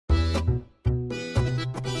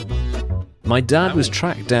My dad was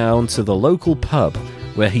tracked down to the local pub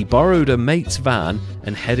where he borrowed a mate's van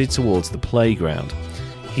and headed towards the playground.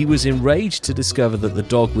 He was enraged to discover that the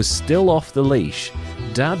dog was still off the leash.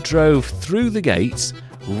 Dad drove through the gates,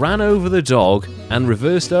 ran over the dog, and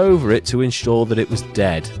reversed over it to ensure that it was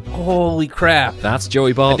dead. Holy crap. That's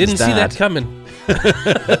Joey Barton's dad. I didn't see that coming.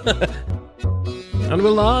 And we're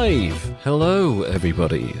live. Hello,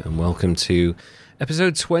 everybody, and welcome to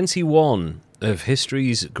episode 21 of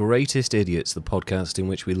History's Greatest Idiots, the podcast in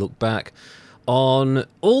which we look back on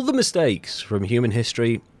all the mistakes from human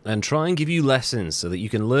history and try and give you lessons so that you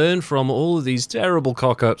can learn from all of these terrible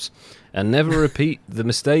cock-ups and never repeat the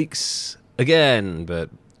mistakes again.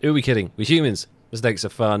 But who are we kidding? We're humans. Mistakes are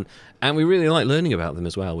fun, and we really like learning about them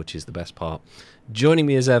as well, which is the best part. Joining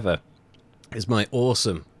me as ever is my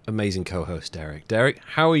awesome, amazing co-host, Derek. Derek,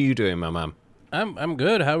 how are you doing, my man? I'm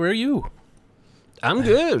good. How are you? I'm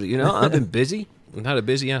good. You know, I've been busy. We've had a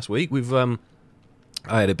busy-ass week. I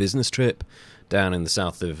had a business trip down in the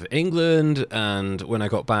south of England, and when I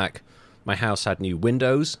got back, my house had new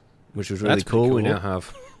windows, which was really cool. We now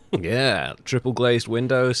have, triple glazed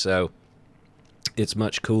windows, so it's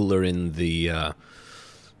much cooler in the,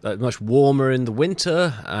 much warmer in the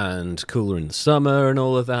winter and cooler in the summer and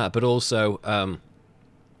all of that. But also,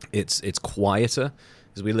 it's quieter,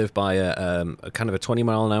 because we live by a kind of a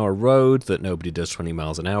 20-mile-an-hour road that nobody does 20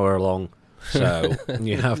 miles an hour along. So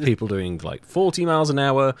you have people doing like 40 miles an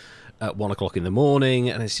hour at 1 o'clock in the morning,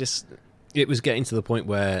 and it was getting to the point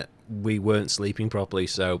where we weren't sleeping properly.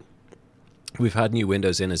 So we've had new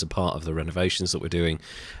windows in as a part of the renovations that we're doing,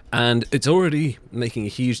 and it's already making a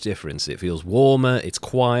huge difference. It feels warmer, it's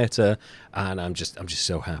quieter, and I'm just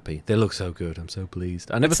so happy. They look so good. I'm so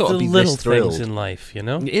pleased. I never thought I'd be this thrilled. Things in life, you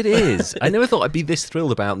know. It is. I never thought I'd be this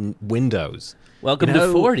thrilled about windows. Welcome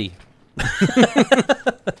to 40.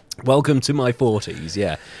 Welcome to my 40s,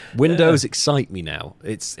 yeah. Windows excite me now.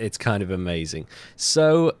 It's kind of amazing.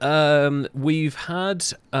 So we've had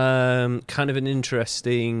kind of an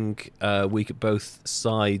interesting week at both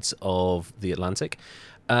sides of the Atlantic.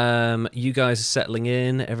 You guys are settling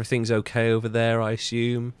in. Everything's okay over there, I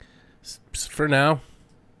assume? For now.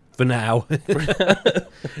 For now.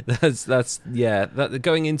 that's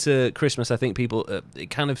going into Christmas, I think people, it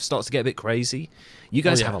kind of starts to get a bit crazy. You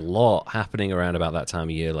guys have a lot happening around about that time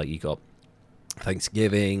of year. Like, you got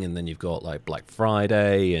Thanksgiving, and then you've got like Black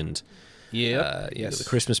Friday, and you got the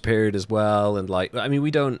Christmas period as well. And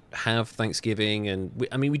we don't have Thanksgiving, and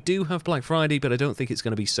we do have Black Friday, but I don't think it's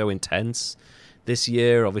going to be so intense this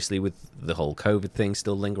year, obviously with the whole COVID thing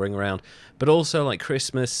still lingering around. But also like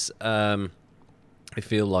Christmas, I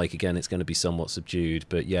feel like, again, it's going to be somewhat subdued,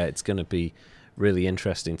 but yeah, it's going to be really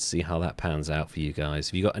interesting to see how that pans out for you guys.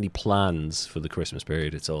 Have you got any plans for the Christmas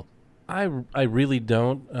period at all? I really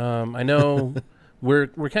don't. I know we're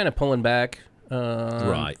kind of pulling back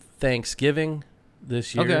right. Thanksgiving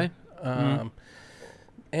this year. Okay.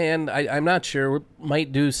 And I'm not sure. We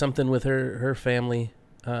might do something with her family.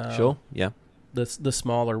 Sure, yeah. The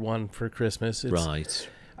smaller one for Christmas. Right.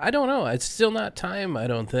 I don't know. It's still not time, I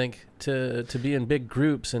don't think, to be in big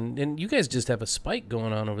groups. And you guys just have a spike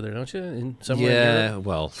going on over there, don't you? In somewhere yeah, in Europe?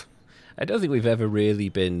 Well, I don't think we've ever really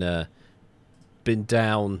been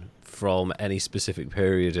down from any specific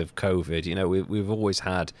period of COVID. You know, we've always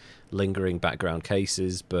had lingering background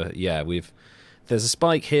cases, but yeah, there's a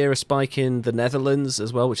spike here, a spike in the Netherlands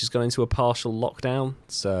as well, which has gone into a partial lockdown.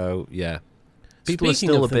 So yeah, people Speaking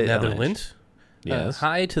are still of a bit the Netherlands. Yes.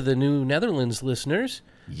 Hi to the new Netherlands listeners.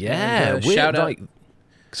 Yeah, shout out.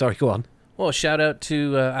 Sorry, go on. Well, shout out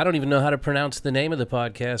to I don't even know how to pronounce the name of the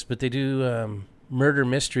podcast, but they do murder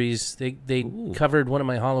mysteries. They covered one of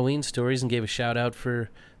my Halloween stories and gave a shout out for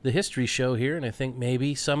the history show here, and I think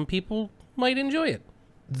maybe some people might enjoy it.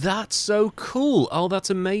 That's so cool. Oh, that's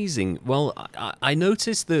amazing. Well, I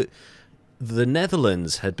noticed that the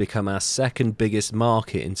Netherlands had become our second biggest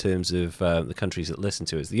market in terms of the countries that listen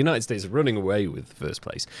to us. The United States are running away with the first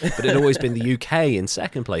place, but it had always been the UK in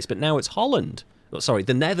second place, but now it's Holland. Oh, sorry,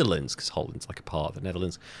 the Netherlands, because Holland's like a part of the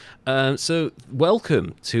Netherlands. So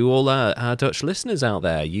welcome to all our Dutch listeners out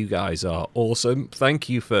there. You guys are awesome. Thank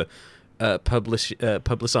you for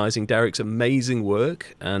publicizing Derek's amazing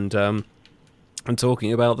work and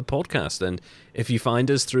talking about the podcast. And if you find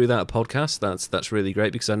us through that podcast, that's really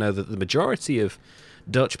great, because I know that the majority of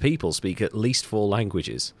Dutch people speak at least 4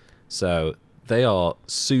 languages. So they are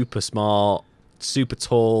super smart, super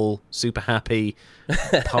tall, super happy,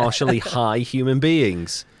 partially high human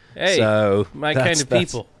beings. Hey, so my kind of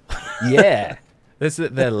people. Yeah.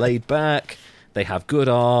 They're laid back. they have good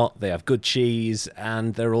art, they have good cheese,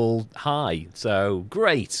 and they're all high. So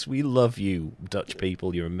great. We love you, Dutch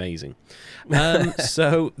people. You're amazing.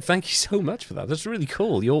 So thank you so much for that. That's really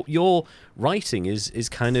cool. Your writing is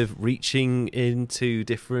kind of reaching into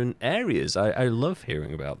different areas. I love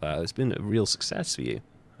hearing about that. It's been a real success for you.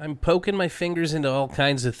 I'm poking my fingers into all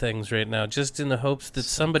kinds of things right now, just in the hopes that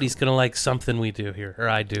somebody's going to like something we do here, or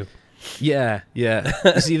I do. Yeah.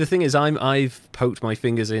 See, the thing is, I've poked my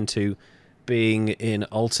fingers into being in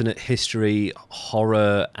alternate history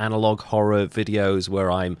horror, analog horror videos where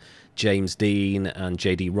I'm James Dean and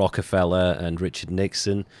J.D. Rockefeller and Richard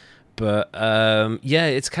Nixon. But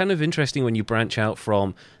it's kind of interesting when you branch out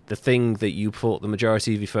from the thing that you put the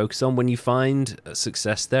majority of your focus on. When you find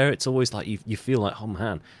success there, it's always like you feel like, oh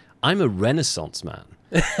man, I'm a Renaissance man.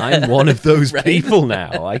 I'm one of those right? people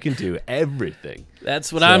now. I can do everything.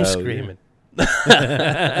 That's what I'm screaming.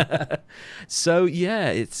 So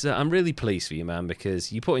it's I'm really pleased for you, man,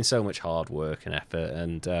 because you put in so much hard work and effort,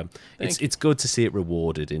 and it's good to see it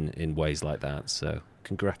rewarded in ways like that. So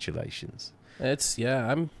congratulations.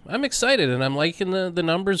 I'm excited, and I'm liking the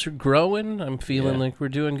numbers are growing. I'm feeling like we're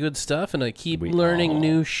doing good stuff, and I keep learning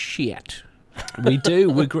new shit. We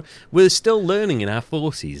do. We're still learning in our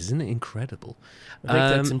 40s. Isn't it incredible? I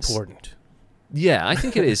think that's important. Yeah, I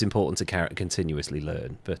think it is important to continuously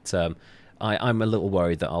learn, but I'm a little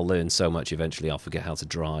worried that I'll learn so much eventually I'll forget how to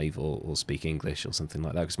drive or speak English or something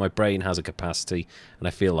like that, because my brain has a capacity, and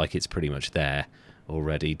I feel like it's pretty much there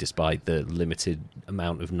already, despite the limited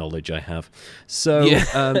amount of knowledge I have. So,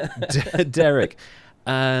 Derek,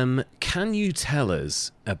 can you tell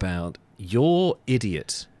us about your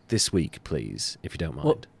idiot this week, please, if you don't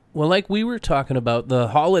mind? Well, like we were talking about, the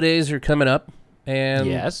holidays are coming up, and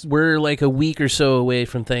we're like a week or so away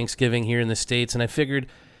from Thanksgiving here in the States, and I figured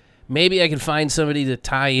maybe I could find somebody to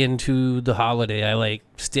tie into the holiday. I like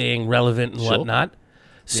staying relevant and whatnot.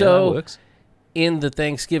 So, that works. In the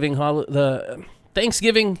Thanksgiving the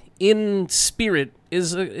Thanksgiving in spirit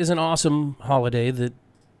is an awesome holiday that,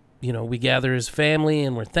 we gather as family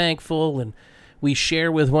and we're thankful and we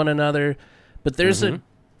share with one another. But there's a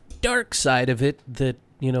dark side of it that,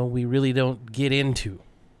 we really don't get into.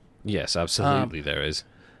 Yes, absolutely there is.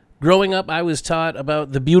 Growing up, I was taught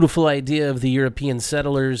about the beautiful idea of the European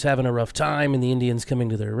settlers having a rough time and the Indians coming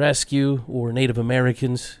to their rescue, or Native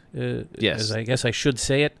Americans, as I guess I should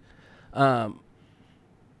say it.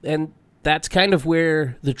 And that's kind of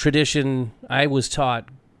where the tradition I was taught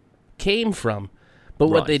came from. But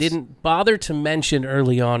what they didn't bother to mention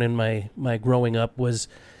early on in my growing up was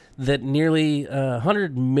that nearly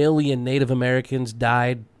 100 million Native Americans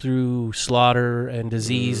died through slaughter and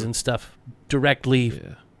disease and stuff directly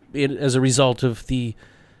as a result of the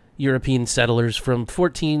European settlers from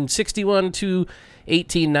 1461 to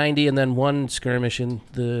 1890, and then one skirmish in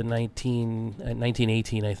the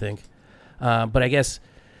 1918, I think. But I guess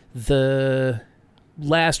the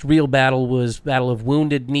last real battle was Battle of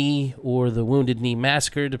Wounded Knee, or the Wounded Knee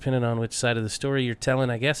Massacre, depending on which side of the story you're telling,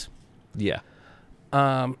 I guess. Yeah.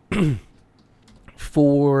 Let's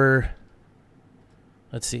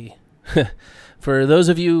see. For those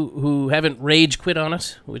of you who haven't rage quit on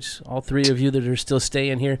us, which all three of you that are still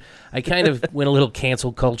staying here, I kind of went a little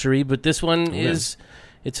cancel culture-y, but this one it's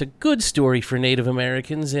a good story for Native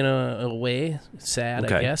Americans in a way.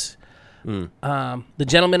 Sad, I guess. The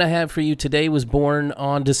gentleman I have for you today was born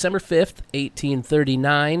on December 5th,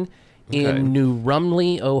 1839 in New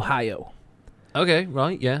Rumley, Ohio. Okay,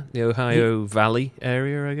 right, yeah. The Ohio Valley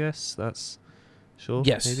area, I guess. That's... Sure,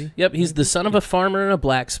 yes. Maybe? Yep, he's the son of a farmer and a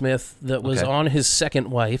blacksmith that was on his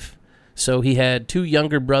second wife. So he had 2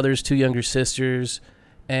 younger brothers, 2 younger sisters,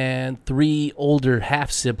 and 3 older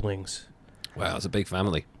half-siblings. Wow, it's a big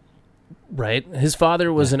family. Right. His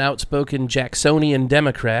father was an outspoken Jacksonian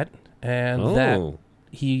Democrat, and that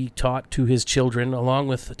he taught to his children, along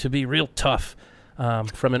with to be real tough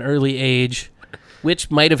from an early age,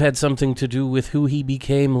 which might have had something to do with who he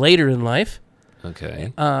became later in life.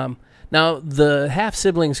 Okay. Now, the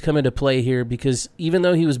half-siblings come into play here because even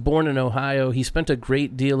though he was born in Ohio, he spent a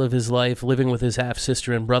great deal of his life living with his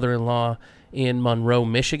half-sister and brother-in-law in Monroe,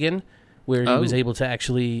 Michigan, where he was able to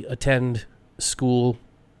actually attend school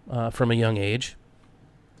from a young age.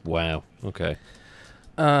 Wow. Okay.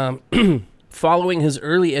 Following his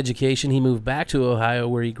early education, he moved back to Ohio,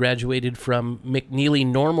 where he graduated from McNeely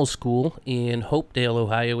Normal School in Hopedale,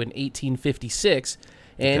 Ohio in 1856,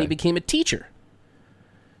 and he became a teacher.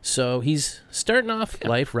 So he's starting off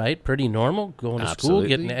life right, pretty normal, going to school,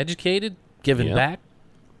 getting educated, giving back.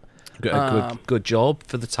 Good job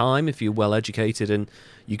for the time if you're well educated and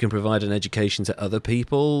you can provide an education to other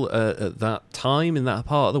people at that time in that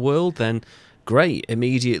part of the world. Then great.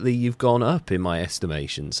 Immediately you've gone up in my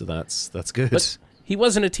estimation, so that's good. But he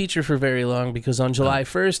wasn't a teacher for very long, because on July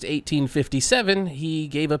 1st, 1857, he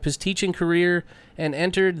gave up his teaching career and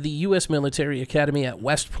entered the U.S. Military Academy at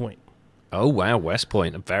West Point. Oh, wow, West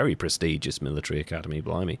Point, a very prestigious military academy,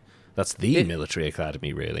 blimey. That's the military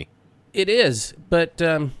academy, really. It is, but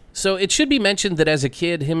so it should be mentioned that as a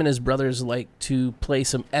kid, him and his brothers liked to play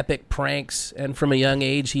some epic pranks, and from a young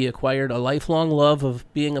age, he acquired a lifelong love of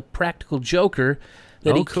being a practical joker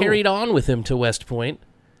that he carried on with him to West Point.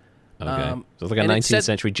 Okay, so it's like a 19th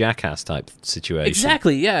century Jackass type situation.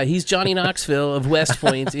 Exactly, yeah. He's Johnny Knoxville of West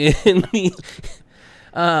Point in the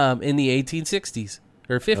 1860s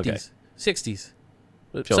or 50s, 60s,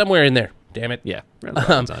 somewhere in there. Damn it. Yeah.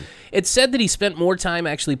 It's said that he spent more time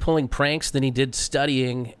actually pulling pranks than he did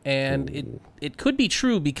studying, and it could be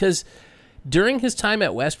true, because during his time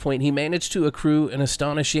at West Point, he managed to accrue an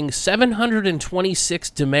astonishing 726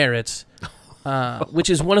 demerits, which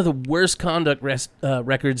is one of the worst conduct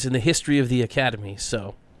records in the history of the Academy.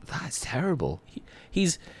 So that's terrible.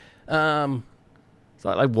 He's... It's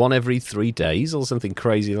like one every 3 days or something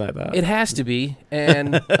crazy like that. It has to be,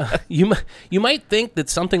 and you might think that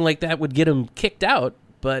something like that would get him kicked out,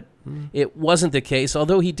 but it wasn't the case.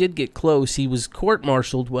 Although he did get close, he was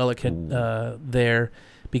court-martialed while there,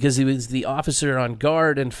 because he was the officer on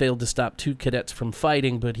guard and failed to stop 2 cadets from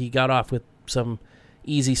fighting, but he got off with some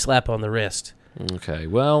easy slap on the wrist. Okay,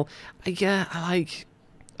 well, yeah,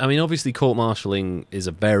 I mean, obviously, court-martialing is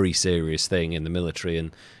a very serious thing in the military,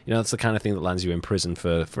 and that's the kind of thing that lands you in prison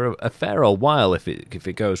for a fair old while if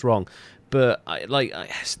it goes wrong. But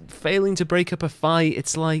failing to break up a fight,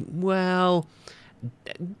 it's like, well,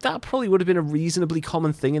 that probably would have been a reasonably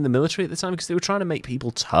common thing in the military at the time, because they were trying to make people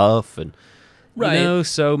tough, and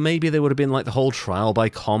so maybe there would have been like the whole trial by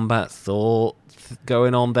combat thought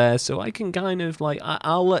going on there. So I can kind of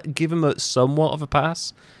I'll give him somewhat of a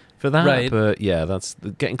pass for that, right. But yeah, that's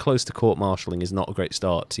getting close to court-martialing is not a great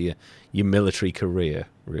start to your military career,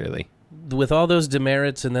 really. With all those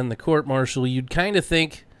demerits and then the court-martial, you'd kind of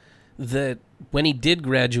think that when he did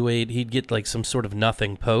graduate, he'd get like some sort of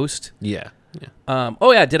nothing post. Yeah.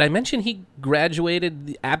 Did I mention he graduated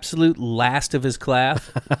the absolute last of his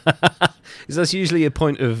class? Because that's usually a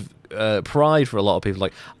point of pride for a lot of people.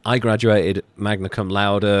 Like, I graduated magna cum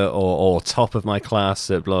laude or top of my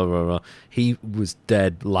class at blah, blah, blah. He was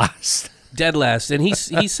dead last. Dead last. And he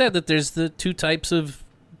said that there's the 2 types of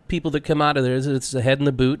people that come out of there. It's the head and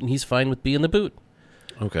the boot, and he's fine with being the boot.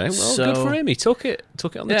 Okay, well, good for him. He took it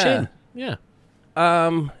on the chin. Yeah.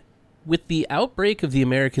 With the outbreak of the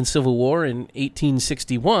American Civil War in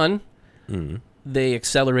 1861, they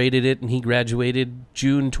accelerated it, and he graduated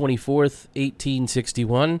June 24th,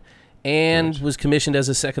 1861, and was commissioned as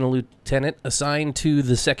a second lieutenant, assigned to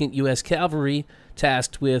the 2nd U.S. Cavalry,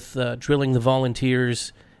 tasked with drilling the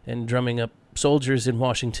volunteers and drumming up soldiers in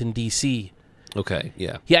Washington, D.C. Okay,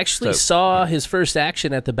 yeah. He actually saw his first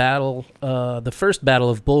action at the first Battle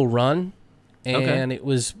of Bull Run, and it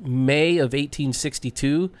was May of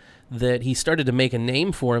 1862 that he started to make a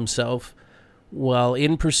name for himself while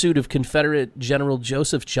in pursuit of Confederate General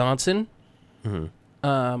Joseph Johnson.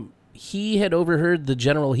 He had overheard the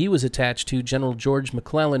general he was attached to, General George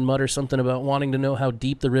McClellan, mutter something about wanting to know how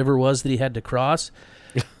deep the river was that he had to cross.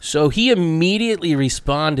 So he immediately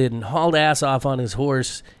responded and hauled ass off on his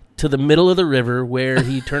horse to the middle of the river, where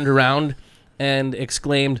he turned around and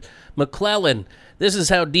exclaimed, "McClellan, this is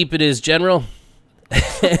how deep it is, General."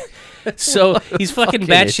 So he's fucking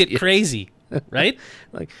batshit crazy, right?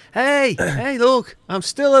 Like, hey, look, I'm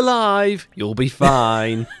still alive. You'll be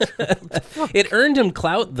fine. It earned him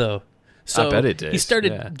clout, though. So I bet it did. He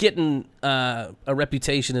started getting a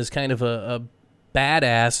reputation as kind of a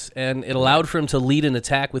badass, and it allowed for him to lead an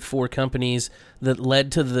attack with 4 companies that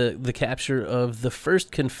led to the capture of the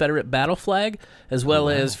first Confederate battle flag, as well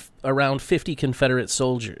as around 50 Confederate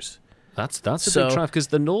soldiers. That's a big triumph, because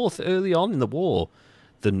the North, early on in the war,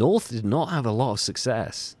 the North did not have a lot of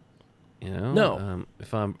success. No.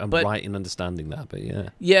 If I'm right in understanding that, but yeah.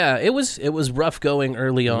 Yeah, it was rough going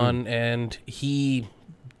early on, and he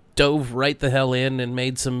dove right the hell in and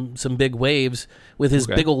made some big waves with his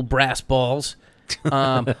big old brass balls.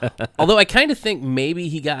 Although I kind of think maybe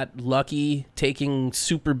he got lucky taking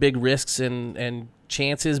super big risks and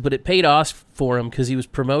chances, but it paid off for him because he was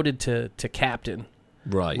promoted to captain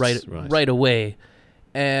right away.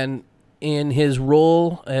 And in his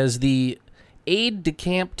role as the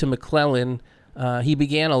aide-de-camp to McClellan, he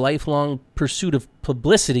began a lifelong pursuit of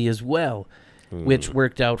publicity as well, which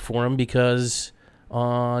worked out for him because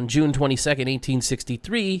On June 22nd,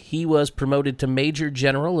 1863, he was promoted to Major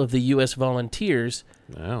General of the U.S. Volunteers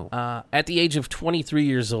at the age of 23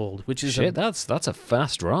 years old, which is that's a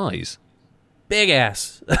fast rise.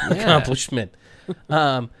 Big-ass accomplishment.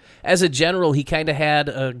 As a general, he kind of had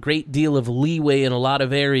a great deal of leeway in a lot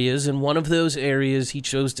of areas, and one of those areas he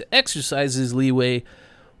chose to exercise his leeway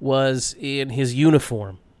was in his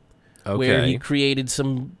uniform, where he created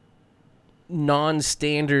some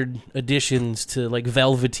non-standard additions to, like,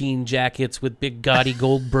 velveteen jackets with big gaudy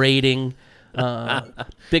gold braiding,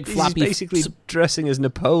 big floppy... He's basically dressing as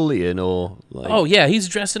Napoleon or... like... Oh, yeah, he's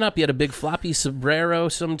dressing up. He had a big floppy sombrero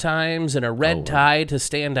sometimes and a red tie to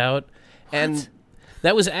stand out. What? And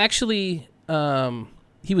that was actually...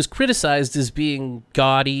 he was criticized as being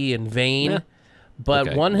gaudy and vain,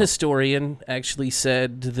 but one historian actually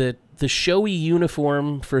said that the showy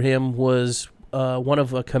uniform for him was one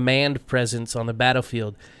of a command presence on the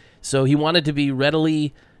battlefield. So he wanted to be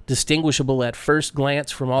readily distinguishable at first glance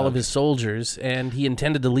from all of his soldiers, and he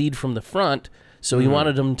intended to lead from the front, so he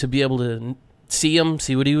wanted them to be able to see him,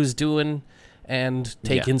 see what he was doing, and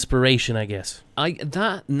take inspiration, I guess.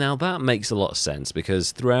 That makes a lot of sense,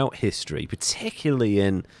 because throughout history, particularly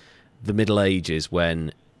in the Middle Ages,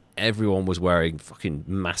 when everyone was wearing fucking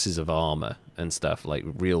masses of armor and stuff, like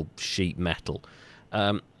real sheet metal,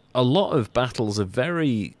 a lot of battles are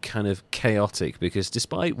very kind of chaotic, because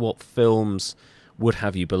despite what films would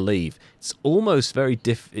have you believe, it's almost very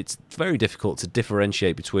difficult to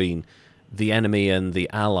differentiate between the enemy and the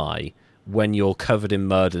ally when you're covered in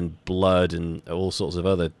mud and blood and all sorts of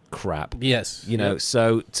other crap. Yes.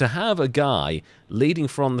 So to have a guy leading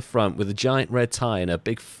from the front with a giant red tie and a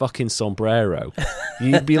big fucking sombrero,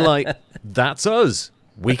 you'd be like, that's us.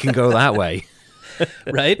 We can go that way.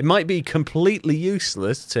 Right? It might be completely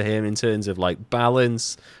useless to him in terms of, like,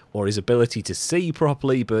 balance or his ability to see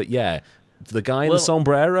properly, but yeah, the guy in the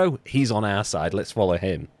sombrero, he's on our side. Let's follow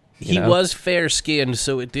him. He was fair-skinned,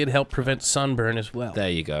 so it did help prevent sunburn as well. There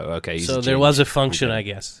you go. Okay. So there was a function, I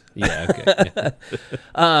guess. Yeah, okay.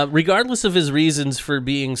 Yeah. Regardless of his reasons for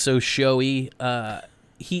being so showy,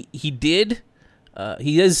 he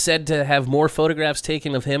is said to have more photographs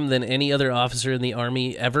taken of him than any other officer in the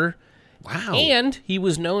Army ever. Wow. And he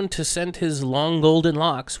was known to scent his long golden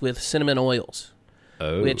locks with cinnamon oils,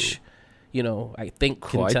 which, I think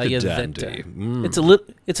can tell you that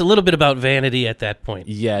it's a little bit about vanity at that point.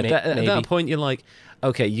 Yeah, at that point you're like,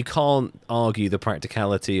 okay, you can't argue the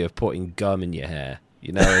practicality of putting gum in your hair.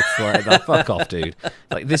 It's like, fuck off, dude.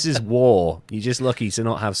 Like, this is war. You're just lucky to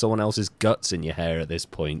not have someone else's guts in your hair at this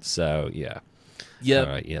point, so yeah. Yeah. All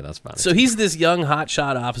right, yeah, that's fine. So he's this young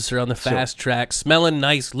hotshot officer on the fast track, smelling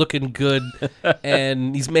nice, looking good,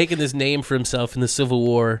 and he's making this name for himself in the Civil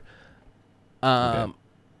War.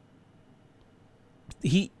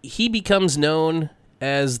 He becomes known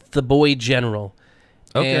as the Boy General,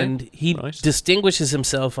 and he distinguishes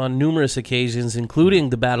himself on numerous occasions,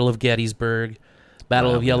 including the Battle of Gettysburg,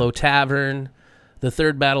 Battle of Yellow Tavern, the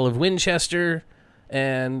Third Battle of Winchester,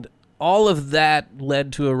 and all of that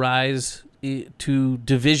led to a rise to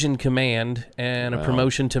division command and a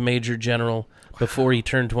promotion to Major General before he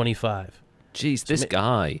turned 25. Jeez, this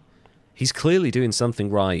guy, he's clearly doing something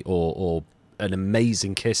right, or an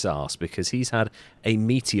amazing kiss ass, because he's had a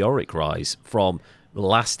meteoric rise from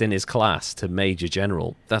last in his class to Major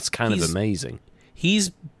General. That's kind of amazing. He's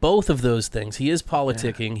both of those things. He is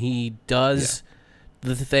politicking. Yeah. He does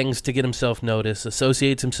the things to get himself noticed,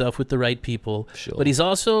 associates himself with the right people, but he's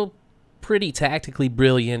also pretty tactically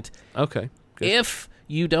brilliant. Okay. Good. If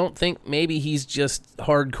you don't think maybe he's just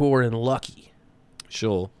hardcore and lucky.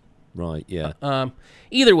 Sure. Right, yeah.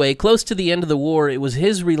 Either way, close to the end of the war, it was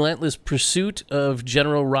his relentless pursuit of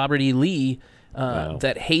General Robert E. Lee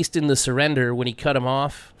that hastened the surrender when he cut him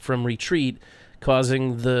off from retreat,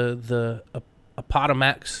 causing the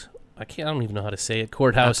Appomattox, I don't even know how to say it,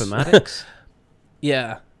 courthouse. Appomattox?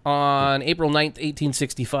 Yeah, on April 9th,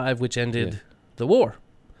 1865, which ended the war.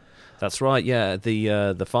 That's right, yeah,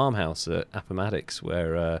 the farmhouse at Appomattox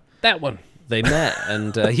where that one they met,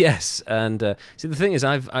 and yes, and see, the thing is,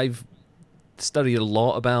 I've studied a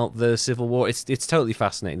lot about the Civil War. It's totally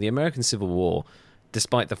fascinating. The American Civil War,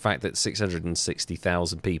 despite the fact that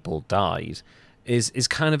 660,000 people died, is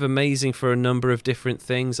kind of amazing for a number of different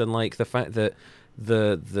things, and like the fact that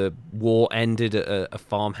the war ended at a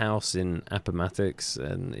farmhouse in Appomattox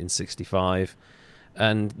and in 65.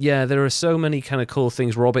 And yeah, there are so many kind of cool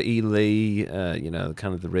things. Robert E. Lee,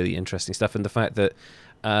 kind of the really interesting stuff, and the fact that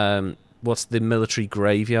what's the military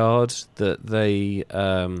graveyard that they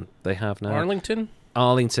have now?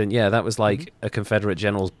 Arlington, yeah, that was like a Confederate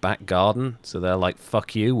general's back garden. So they're like,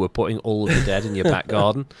 "Fuck you, we're putting all of the dead in your back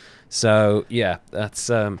garden." So yeah, that's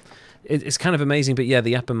it's kind of amazing. But yeah,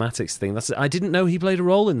 the Appomattox thing. I didn't know he played a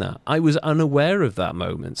role in that. I was unaware of that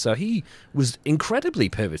moment. So he was incredibly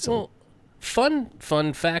pivotal. Well,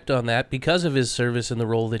 fun fact on that, because of his service and the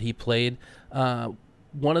role that he played.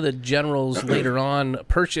 One of the generals later on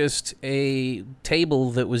purchased a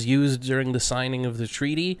table that was used during the signing of the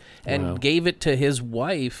treaty and gave it to his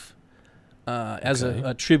wife as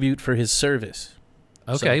a tribute for his service.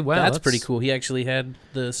 Okay, so wow. That's pretty cool. He actually had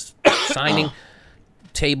the signing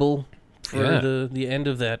table for the end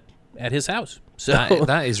of that at his house. So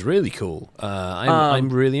that is really cool. I'm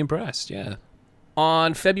really impressed, yeah.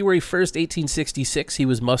 On February 1st, 1866, he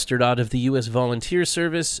was mustered out of the U.S. Volunteer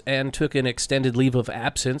Service and took an extended leave of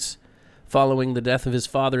absence. Following the death of his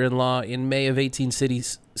father-in-law in May of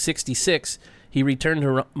 1866, he returned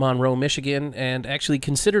to Monroe, Michigan, and actually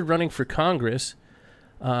considered running for Congress,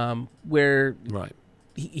 where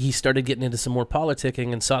he started getting into some more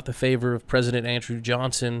politicking and sought the favor of President Andrew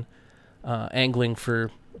Johnson, angling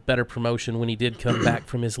for better promotion when he did come back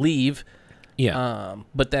from his leave. Yeah.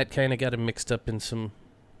 But that kind of got him mixed up in some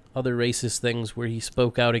other racist things where he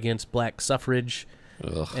spoke out against black suffrage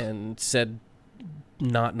and said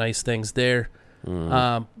not nice things there.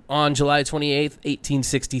 On July 28th,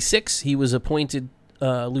 1866, he was appointed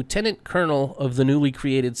lieutenant colonel of the newly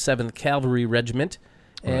created 7th Cavalry Regiment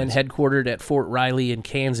and headquartered at Fort Riley in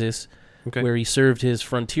Kansas, where he served his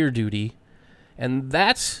frontier duty. And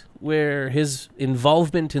that's where his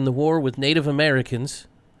involvement in the war with Native Americans,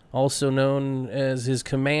 also known as his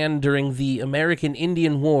command during the American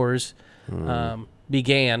Indian Wars,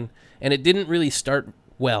 began. And it didn't really start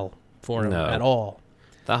well for him at all.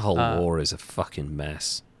 That whole war is a fucking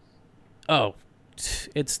mess. Oh,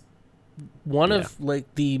 it's one of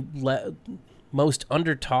like the most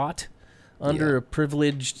undertaught,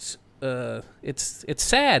 underprivileged. It's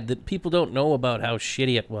sad that people don't know about how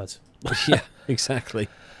shitty it was. Yeah, exactly.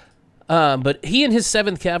 But he and his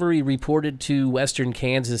 7th Cavalry reported to western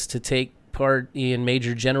Kansas to take part in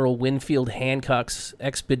Major General Winfield Hancock's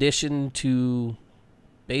expedition to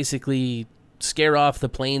basically scare off the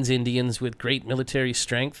Plains Indians with great military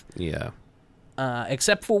strength. Yeah.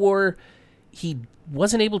 Except for he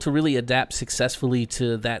wasn't able to really adapt successfully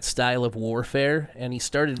to that style of warfare, and he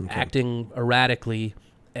started acting erratically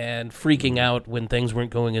and freaking out when things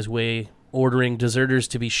weren't going his way, ordering deserters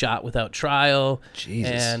to be shot without trial.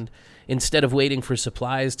 Jesus. And instead of waiting for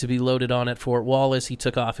supplies to be loaded on at Fort Wallace, he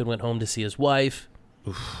took off and went home to see his wife.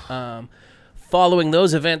 Following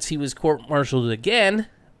those events, he was court-martialed again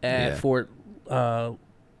at Fort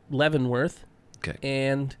Leavenworth,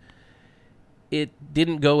 and it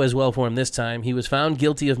didn't go as well for him this time. He was found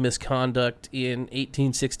guilty of misconduct in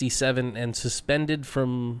 1867 and suspended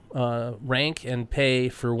from rank and pay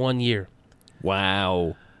for 1 year.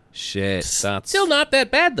 Wow. Shit. That's still not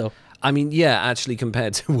that bad, though. I mean, yeah, actually,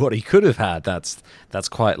 compared to what he could have had, that's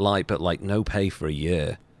quite light, but like no pay for a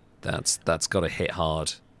year. That's got to hit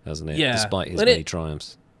hard, hasn't it? Yeah. Despite his many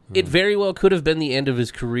triumphs. It very well could have been the end of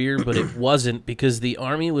his career, but it wasn't, because the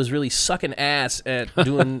Army was really sucking ass at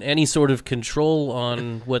doing any sort of control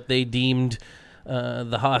on what they deemed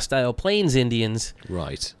the hostile Plains Indians.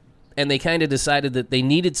 Right. And they kind of decided that they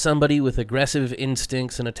needed somebody with aggressive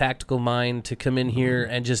instincts and a tactical mind to come in here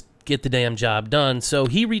and just get the damn job done. So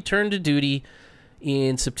he returned to duty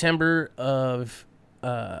in September of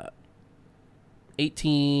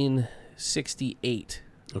 1868.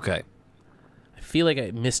 Okay. I feel like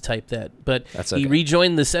I mistyped that, but That's okay. He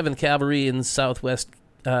rejoined the 7th Cavalry in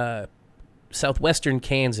southwestern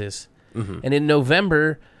Kansas. And in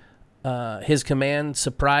November, his command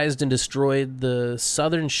surprised and destroyed the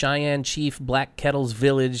Southern Cheyenne chief Black Kettle's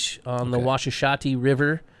village on the Washashati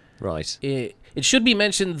River. Right. It should be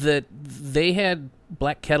mentioned that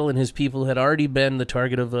Black Kettle and his people had already been the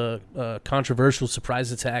target of a controversial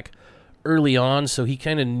surprise attack early on, so he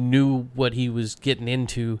kind of knew what he was getting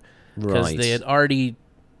into, because they had already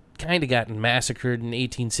kind of gotten massacred in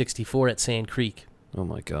 1864 at Sand Creek. Oh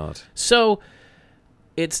my God. So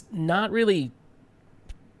it's not really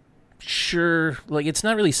sure, like it's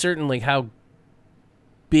not really certain like how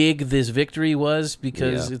big this victory was,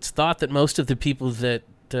 because it's thought that most of the people that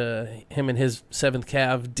him and his 7th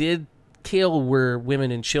Cav did kill were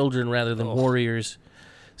women and children rather than warriors.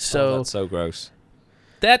 So that's so gross.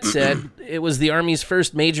 That said, it was the Army's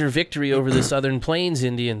first major victory over the Southern Plains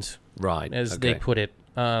Indians, right, as they put it.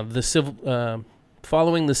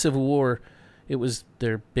 Following the Civil War, it was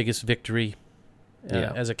their biggest victory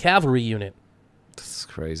as a cavalry unit. That's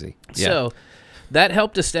crazy. So that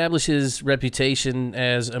helped establish his reputation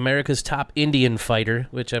as America's top Indian fighter,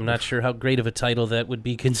 which I'm not sure how great of a title that would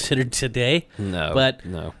be considered today. No, but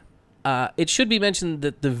no. It should be mentioned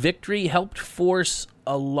that the victory helped force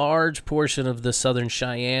a large portion of the Southern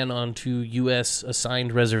Cheyenne onto U.S.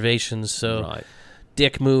 assigned reservations. So, Right.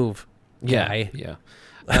 dick move, guy. Yeah.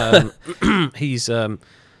 He's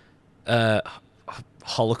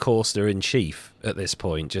Holocauster in chief at this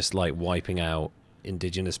point, just like wiping out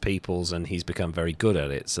indigenous peoples, and he's become very good at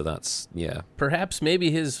it. So that's Perhaps maybe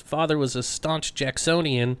his father was a staunch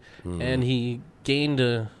Jacksonian, and he gained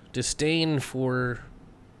a disdain for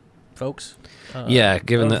folks.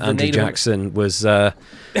 Given that Andrew Jackson was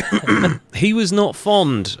he was not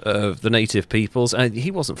fond of the native peoples, and he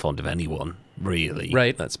wasn't fond of anyone really.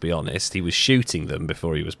 Right. Let's be honest. He was shooting them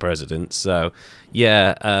before he was president. So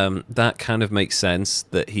that kind of makes sense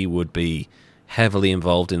that he would be heavily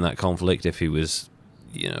involved in that conflict if he was,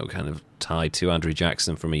 kind of tied to Andrew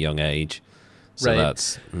Jackson from a young age. So Right.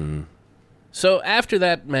 that's. So after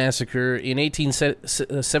that massacre in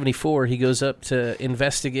 1874, he goes up to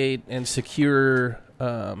investigate and secure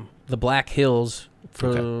the Black Hills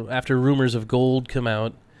after rumors of gold come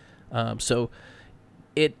out. So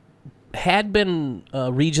it had been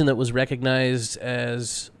a region that was recognized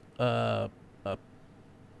as a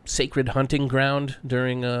sacred hunting ground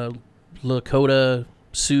during a Lakota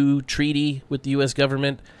Sioux treaty with the U.S.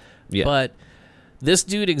 government. Yeah. But this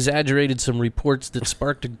dude exaggerated some reports that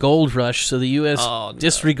sparked a gold rush, so the U.S.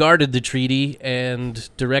 disregarded the treaty and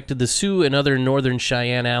directed the Sioux and other Northern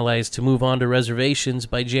Cheyenne allies to move on to reservations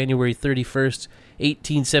by January 31st,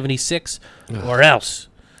 1876, or else.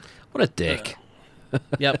 What a dick.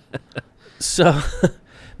 Yep. So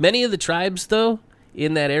many of the tribes, though,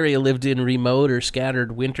 in that area lived in remote or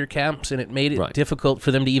scattered winter camps, and it made it difficult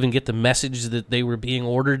for them to even get the message that they were being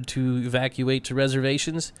ordered to evacuate to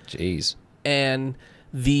reservations. Jeez. And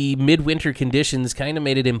the midwinter conditions kind of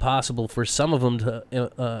made it impossible for some of them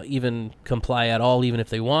to even comply at all, even if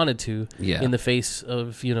they wanted to, in the face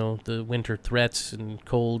of, the winter threats and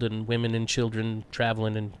cold and women and children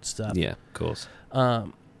traveling and stuff. Yeah, of course.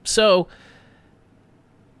 So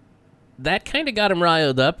that kind of got them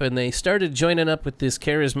riled up, and they started joining up with this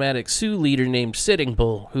charismatic Sioux leader named Sitting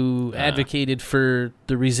Bull, who advocated for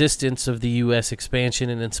the resistance of the U.S.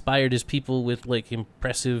 expansion and inspired his people with,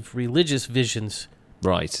 impressive religious visions.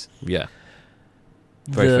 Right, yeah.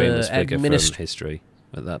 Very famous figure from history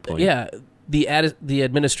at that point. Yeah, the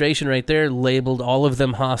administration right there labeled all of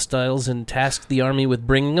them hostiles and tasked the army with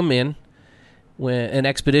bringing them in. When an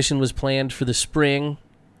expedition was planned for the spring,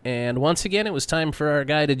 and once again, it was time for our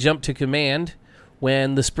guy to jump to command.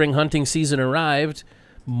 When the spring hunting season arrived,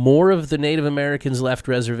 more of the Native Americans left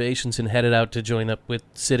reservations and headed out to join up with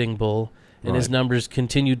Sitting Bull, and his numbers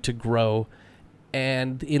continued to grow.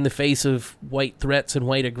 And in the face of white threats and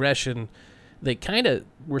white aggression, they kind of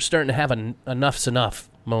were starting to have an enough's enough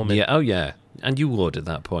moment. Yeah, yeah. And you would at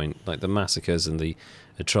that point. Like, the massacres and the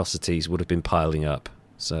atrocities would have been piling up.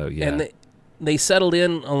 So, yeah. And they settled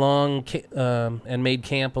in along and made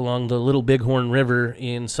camp along the Little Bighorn River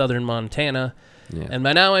in southern Montana. Yeah. And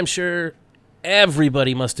by now, I'm sure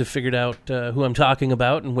everybody must have figured out who I'm talking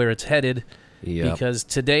about and where it's headed. Yep. Because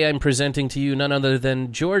today I'm presenting to you none other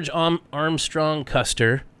than George Armstrong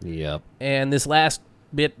Custer. Yep. And this last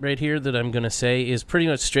bit right here that I'm going to say is pretty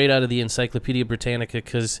much straight out of the Encyclopedia Britannica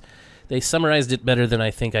because they summarized it better than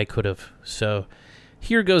I think I could have. So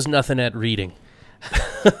here goes nothing at reading.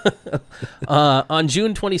 On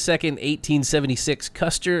June 22nd, 1876,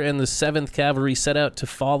 Custer and the 7th Cavalry set out to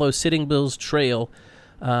follow Sitting Bull's trail,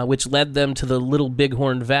 which led them to the Little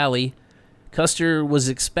Bighorn Valley. Custer was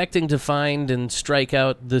expecting to find and strike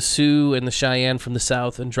out the Sioux and the Cheyenne from the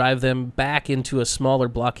south and drive them back into a smaller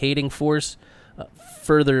blockading force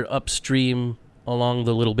further upstream along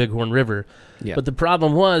the Little Bighorn River. Yeah. But the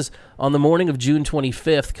problem was, on the morning of June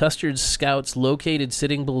 25th, Custer's scouts located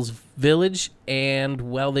Sitting Bull's village, and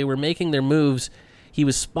while they were making their moves, he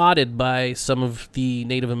was spotted by some of the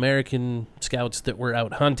Native American scouts that were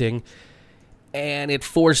out hunting, and it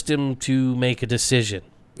forced him to make a decision.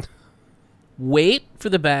 Wait for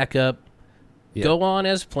the backup, go on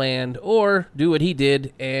as planned, or do what he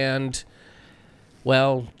did and,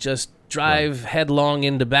 well, just drive headlong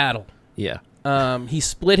into battle. Yeah. He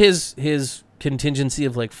split his contingency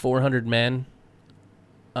of like 400 men,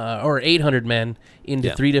 or 800 men,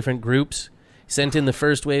 into 3 different groups. Sent in the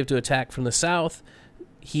first wave to attack from the south.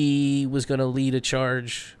 He was going to lead a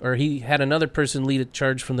charge, or he had another person lead a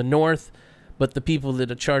charge from the north, but the people that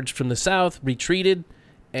had charged from the south retreated,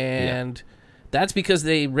 and that's because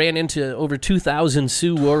they ran into over 2,000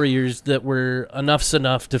 Sioux warriors that were enough's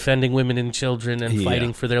enough defending women and children and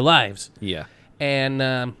fighting for their lives. Yeah.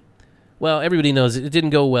 And, well, everybody knows it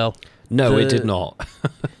didn't go well. No, it did not.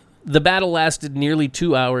 The battle lasted nearly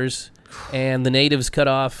 2 hours, and the natives cut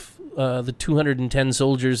off the 210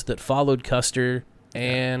 soldiers that followed Custer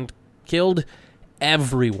and killed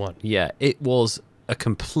everyone. Yeah, it was a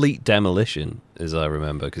complete demolition, as I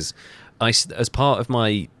remember, because as part of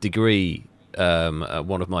my degree,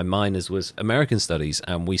 one of my minors was American Studies,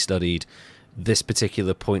 and we studied this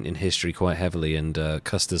particular point in history quite heavily, and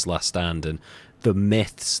Custer's Last Stand, and the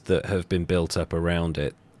myths that have been built up around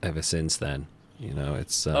it ever since then. You know,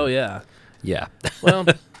 it's... oh, yeah. Yeah. Well,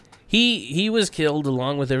 he was killed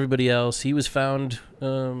along with everybody else. He was found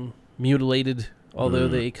mutilated, although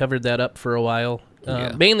they covered that up for a while.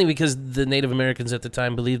 Mainly because the Native Americans at the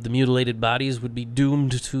time believed the mutilated bodies would be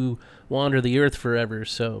doomed to wander the earth forever,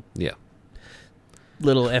 so... Yeah.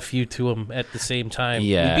 Little F you to them at the same time.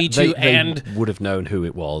 Yeah, we beat you, and they would have known who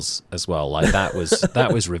it was as well. Like that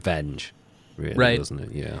was revenge, really, right? Wasn't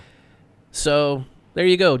it? Yeah. So there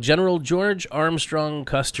you go, General George Armstrong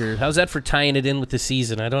Custer. How's that for tying it in with the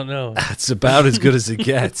season? I don't know. It's about as good as it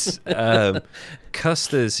gets.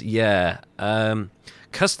 Custer's, yeah.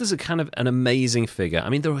 Custer's a kind of an amazing figure. I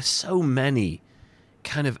mean, there were so many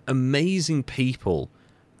kind of amazing people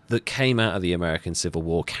that came out of the American Civil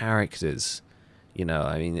War, characters. You know,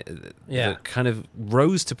 I mean, that kind of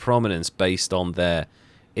rose to prominence based on their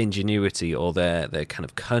ingenuity or their kind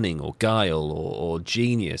of cunning or guile or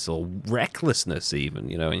genius or recklessness even,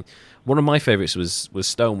 you know. I mean, one of my favorites was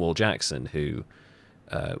Stonewall Jackson, who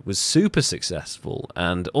was super successful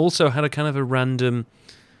and also had a kind of a random...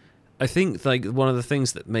 I think, like, one of the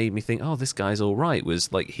things that made me think, oh, this guy's all right,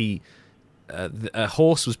 was, like, a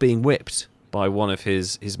horse was being whipped by one of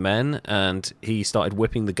his men, and he started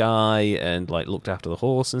whipping the guy and like looked after the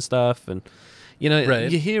horse and stuff, and you know,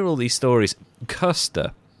 you hear all these stories.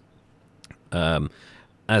 Custer,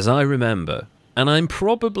 as I remember, and I'm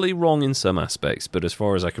probably wrong in some aspects, but as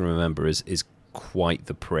far as I can remember, is quite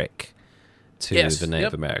the prick to the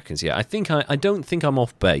Native Americans. Yeah, I don't think I'm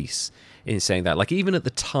off base in saying that. Like, even at the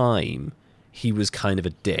time, he was kind of a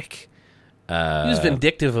dick. He was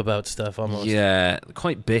vindictive about stuff, almost. Yeah,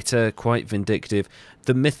 quite bitter, quite vindictive.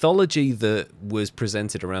 The mythology that was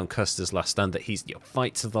presented around Custer's Last Stand, that he's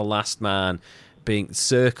fight to the last man, being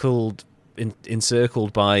encircled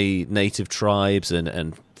by native tribes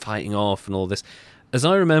and fighting off and all this. As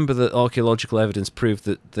I remember, the archaeological evidence proved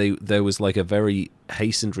that there was like a very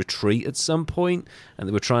hastened retreat at some point, and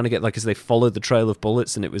they were trying to get, like, as they followed the trail of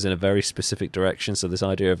bullets, and it was in a very specific direction. So this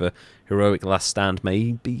idea of a heroic last stand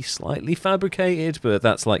may be slightly fabricated, but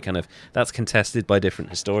that's like that's contested by different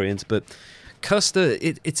historians. But Custer,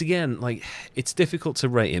 it's again, like, it's difficult to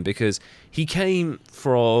rate him because he came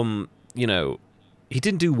from, you know, he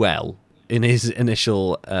didn't do well in his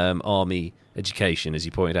initial army education, as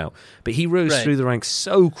you pointed out, but he rose through the ranks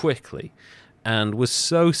so quickly and was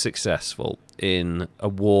so successful in a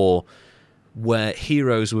war where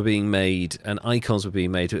heroes were being made and icons were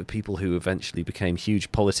being made of people who eventually became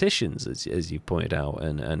huge politicians, as you pointed out,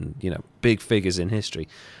 and you know, big figures in history.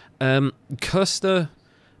 Custer,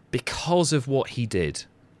 because of what he did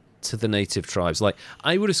to the native tribes, like,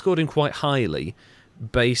 I would have scored him quite highly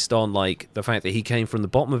based on like the fact that he came from the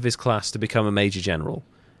bottom of his class to become a major general.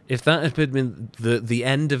 If that had been the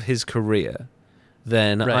end of his career,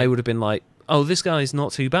 then I would have been like, oh, this guy's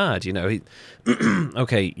not too bad. You know, he,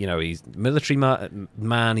 okay, you know, he's military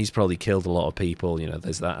man. He's probably killed a lot of people. You know,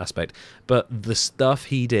 there's that aspect. But the stuff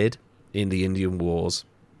he did in the Indian Wars,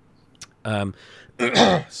 sorry,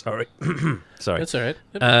 that's all right.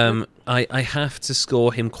 I have to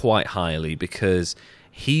score him quite highly because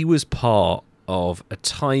he was part of a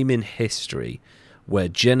time in history where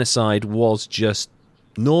genocide was just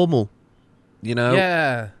normal, you know?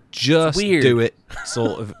 Yeah. Just do it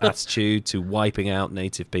sort of attitude to wiping out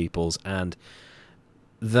native peoples. And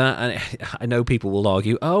that, I know people will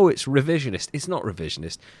argue, oh, it's revisionist. It's not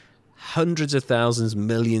revisionist. Hundreds of thousands,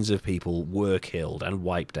 millions of people were killed and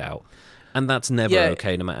wiped out. And that's never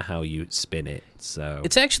okay, no matter how you spin it. So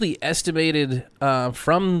it's actually estimated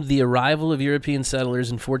from the arrival of European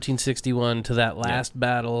settlers in 1461 to that last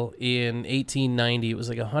battle in 1890, it was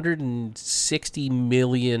like 160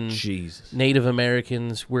 million Native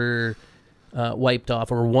Americans were wiped off,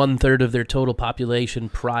 or 1/3 of their total population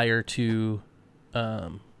prior to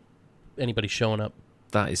anybody showing up.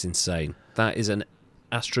 That is insane. That is an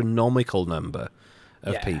astronomical number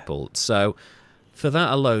of people. So for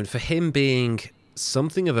that alone, for him being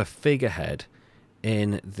something of a figurehead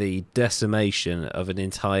in the decimation of an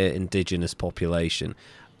entire indigenous population,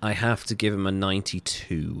 I have to give him a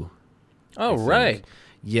 92. Oh, right.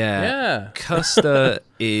 Yeah. Custer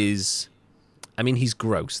is... I mean, he's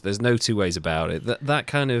gross. There's no two ways about it. That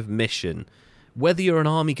kind of mission, whether you're an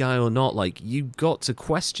army guy or not, like, you've got to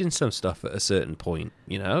question some stuff at a certain point,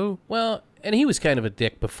 you know? Well, And he was kind of a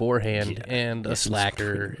dick beforehand and Yeah, a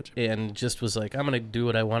slacker and just was like, I'm going to do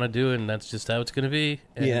what I want to do, and that's just how it's going to be.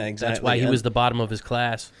 And Yeah, exactly. That's why he was the bottom of his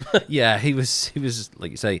class. Yeah, he was,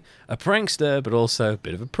 like you say, a prankster, but also a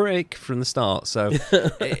bit of a prick from the start. So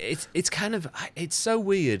it's so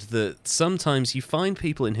weird that sometimes you find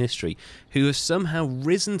people in history who have somehow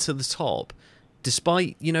risen to the top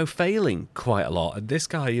despite, failing quite a lot. And this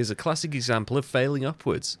guy is a classic example of failing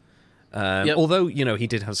upwards. Although, he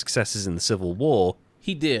did have successes in the Civil War.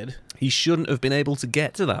 He did. He shouldn't have been able to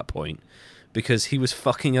get to that point because he was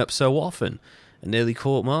fucking up so often and nearly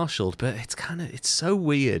court-martialed. But it's so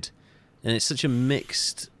weird. And it's such a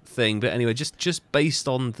mixed thing. But anyway, just based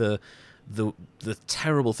on the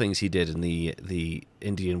terrible things he did in the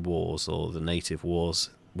Indian Wars or the Native Wars,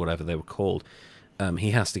 whatever they were called, he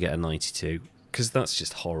has to get a 92 because that's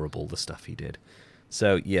just horrible, the stuff he did.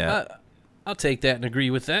 So, yeah. I'll take that and agree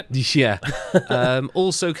with that. Yeah.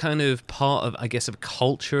 Also kind of part of, I guess, of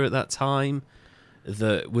culture at that time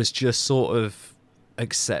that was just sort of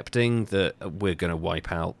accepting that we're going to wipe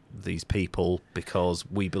out these people because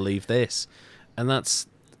we believe this. And that's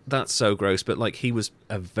so gross. But, like, he was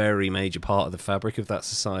a very major part of the fabric of that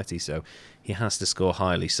society, so he has to score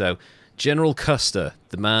highly. So, General Custer,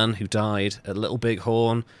 the man who died at Little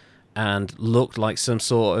Bighorn, and looked like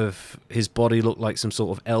his body looked like some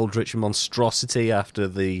sort of eldritch monstrosity after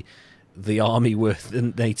the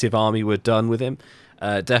native army were done with him.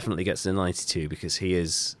 Definitely gets the 92 because he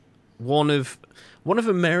is one of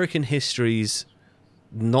American history's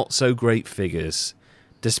not so great figures,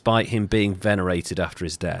 despite him being venerated after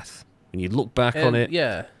his death. When you look back on it,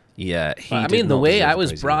 yeah. The way I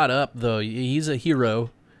was brought up, though, he's a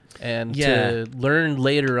hero. And to learn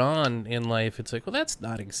later on in life, it's like, well, that's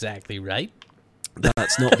not exactly right.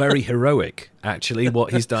 That's not very heroic, actually,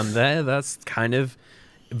 what he's done there. That's kind of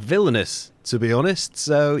villainous, to be honest.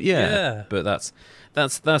 So, yeah. But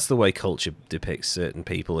that's the way culture depicts certain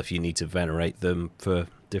people if you need to venerate them for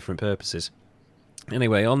different purposes.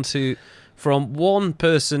 Anyway, from one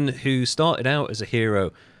person who started out as a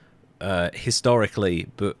hero historically,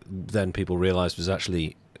 but then people realised was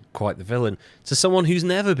actually quite the villain, to someone who's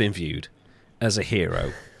never been viewed as a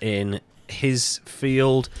hero in his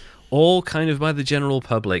field or kind of by the general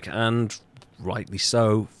public, and rightly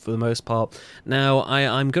so for the most part. Now,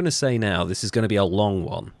 I'm going to say now, this is going to be a long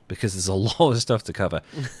one because there's a lot of stuff to cover.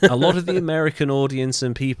 A lot of the American audience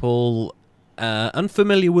and people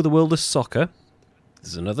unfamiliar with the world of soccer,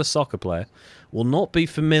 there's another soccer player, will not be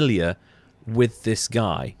familiar with this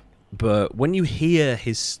guy. But when you hear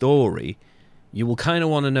his story, you will kind of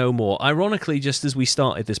want to know more. Ironically, just as we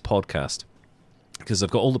started this podcast, because I've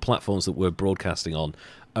got all the platforms that we're broadcasting on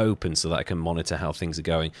open so that I can monitor how things are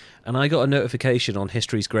going, and I got a notification on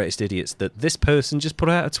History's Greatest Idiots that this person just put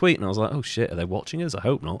out a tweet, and I was like, oh shit, are they watching us? I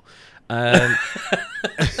hope not.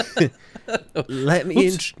 Let me...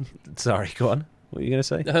 Sorry, go on. What are you going to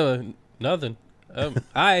say? Nothing.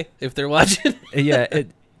 Hi, if they're watching.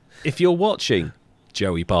 If you're watching,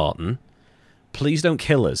 Joey Barton, please don't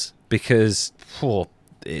kill us, because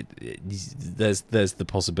there's the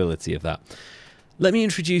possibility of that. Let me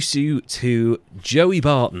introduce you to Joey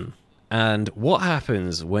Barton and what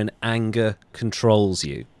happens when anger controls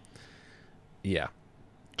you. Yeah.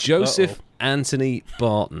 Joseph Anthony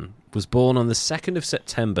Barton was born on the 2nd of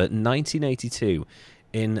September 1982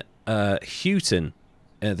 in Houghton,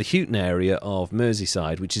 the Houghton area of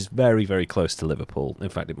Merseyside, which is very, very close to Liverpool. In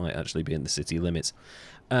fact, it might actually be in the city limits.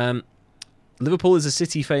 Liverpool is a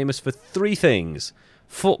city famous for three things: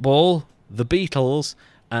 football, the Beatles,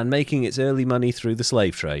 and making its early money through the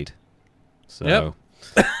slave trade. So,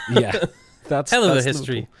 yeah. That's hell of a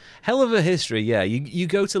history. Liverpool. Hell of a history, yeah. You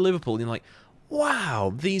go to Liverpool and you're like,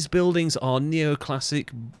 wow, these buildings are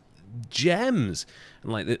neoclassic gems.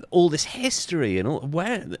 And like all this history and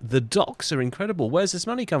where the docks are incredible. Where's this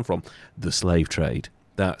money come from? The slave trade.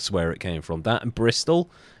 That's where it came from. That and Bristol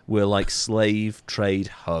were like slave trade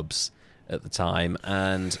hubs at the time,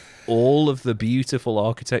 and all of the beautiful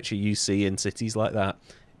architecture you see in cities like that,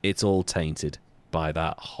 it's all tainted by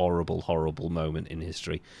that horrible, horrible moment in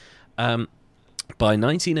history. By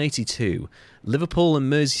 1982, Liverpool and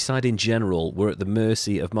Merseyside in general were at the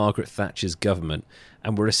mercy of Margaret Thatcher's government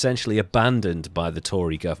and were essentially abandoned by the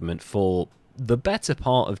Tory government for the better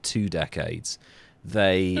part of 2 decades.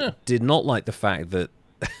 They did not like the fact that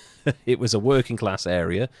it was a working class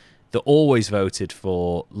area that always voted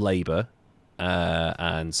for Labour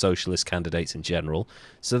and socialist candidates in general.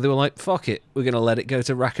 So they were like, fuck it, we're going to let it go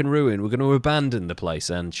to rack and ruin. We're going to abandon the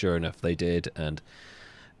place. And sure enough, they did. And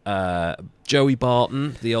Joey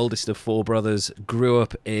Barton, the oldest of 4 brothers, grew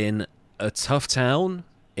up in a tough town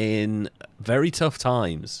in very tough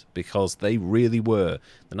times, because they really were.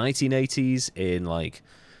 The 1980s in, like,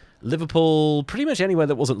 Liverpool, pretty much anywhere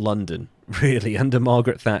that wasn't London, really, under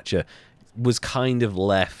Margaret Thatcher, was kind of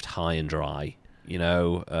left high and dry. You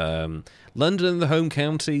know, London and the home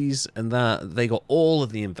counties, and that they got all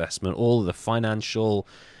of the investment, all of the financial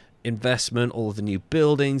investment, all of the new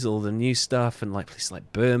buildings, all of the new stuff, and like places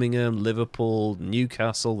like Birmingham, Liverpool,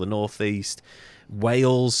 Newcastle, the Northeast,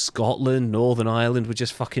 Wales, Scotland, Northern Ireland were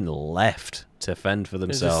just fucking left to fend for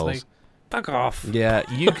themselves. Just like, fuck off. Yeah,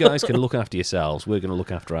 you guys can look after yourselves. We're going to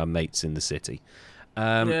look after our mates in the city.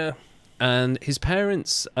 Yeah. And his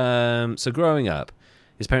parents, so growing up,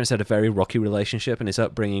 his parents had a very rocky relationship, and his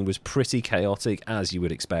upbringing was pretty chaotic, as you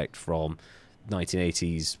would expect from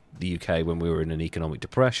 1980s the UK when we were in an economic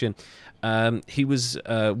depression. He was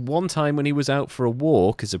one time when he was out for a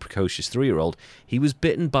walk as a precocious 3-year-old, he was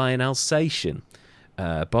bitten by an Alsatian.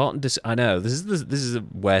 Barton, I know this is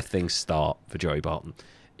where things start for Joey Barton.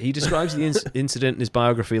 He describes the incident in his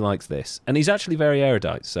biography like this, and he's actually very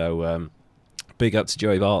erudite. So big up to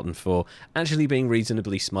Joey Barton for actually being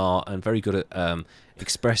reasonably smart and very good at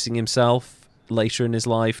expressing himself later in his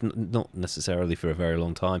life, not necessarily for a very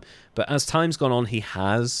long time, but as time's gone on, he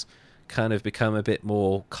has kind of become a bit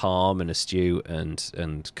more calm and astute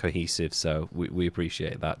and cohesive, so we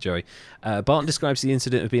appreciate that, Joey. Barton describes the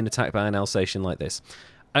incident of being attacked by an Alsatian like this.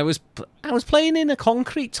 I was playing in a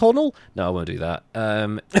concrete tunnel. No, I won't do that.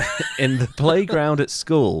 In the playground at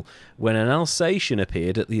school, when an Alsatian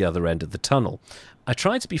appeared at the other end of the tunnel. I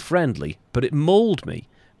tried to be friendly, but it mauled me,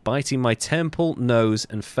 biting my temple, nose,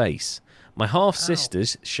 and face. My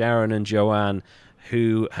half-sisters, Sharon and Joanne,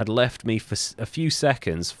 who had left me for a few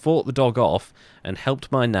seconds, fought the dog off and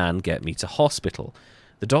helped my nan get me to hospital.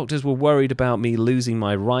 The doctors were worried about me losing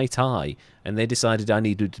my right eye, and they decided I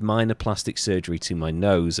needed minor plastic surgery to my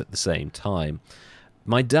nose at the same time.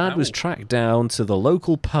 My dad was tracked down to the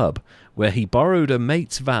local pub, where he borrowed a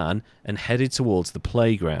mate's van and headed towards the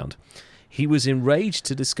playground. He was enraged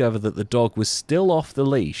to discover that the dog was still off the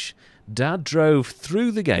leash. Dad drove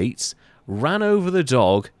through the gates, ran over the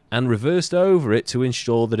dog, and reversed over it to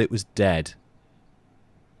ensure that it was dead.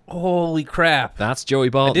 Holy crap. That's Joey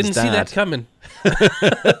Barton's dad. I didn't see that coming.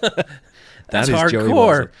 That's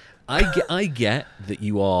hardcore. I get that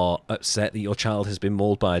you are upset that your child has been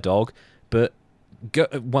mauled by a dog, but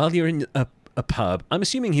while you're in a pub, I'm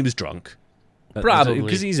assuming he was drunk. Probably.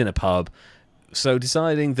 Because he's in a pub. So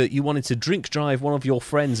deciding that you wanted to drink drive one of your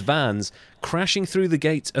friend's vans, crashing through the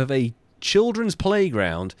gates of a children's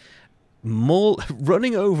playground,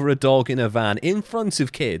 running over a dog in a van in front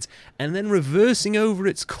of kids, and then reversing over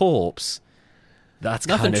its corpse. That's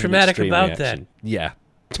nothing kind of traumatic an about reaction. that. Yeah.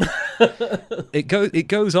 It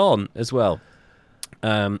goes on as well.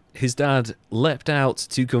 His dad leapt out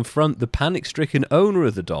to confront the panic-stricken owner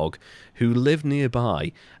of the dog, who lived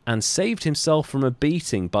nearby, and saved himself from a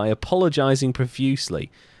beating by apologising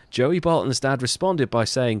profusely. Joey Barton's dad responded by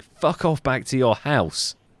saying, "Fuck off back to your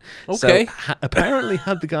house." Okay. So, apparently,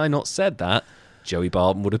 had the guy not said that, Joey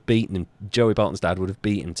Barton's dad would have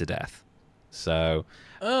beaten him to death. So,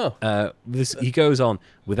 he goes on,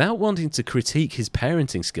 without wanting to critique his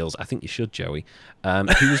parenting skills, I think you should, Joey,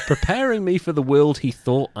 he was preparing me for the world he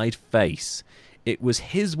thought I'd face. It was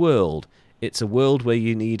his world. It's a world where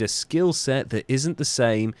you need a skill set that isn't the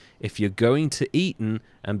same if you're going to Eton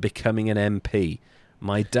and becoming an MP.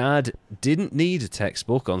 My dad didn't need a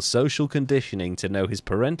textbook on social conditioning to know his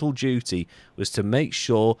parental duty was to make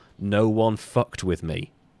sure no one fucked with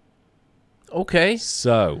me. Okay.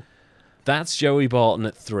 So, that's Joey Barton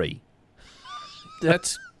at 3.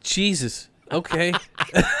 That's Jesus. Okay.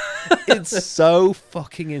 It's so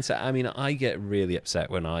fucking insane. I mean, I get really upset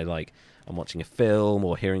when I'm watching a film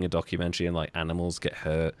or hearing a documentary and animals get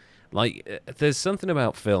hurt. There's something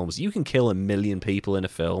about films. You can kill 1 million people in a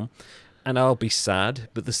film, and I'll be sad,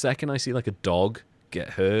 but the second I see a dog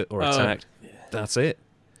get hurt or attacked, that's it.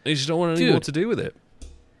 I just don't want any more to do with it.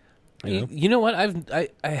 You know what? I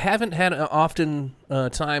haven't had an often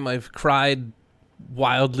time I've cried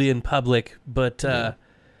wildly in public, but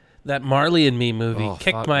that Marley and Me movie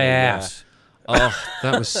kicked my ass. Oh,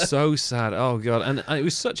 that was so sad. Oh, God. And it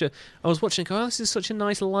was I was watching, this is such a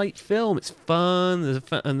nice light film. It's fun.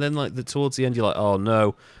 And then towards the end, you're like, oh,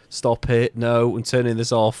 no, stop it. No, I'm turning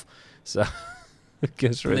this off. So it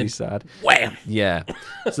gets really sad. Wham! Yeah.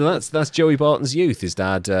 So that's Joey Barton's youth. His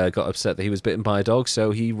dad got upset that he was bitten by a dog,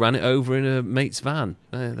 so he ran it over in a mate's van.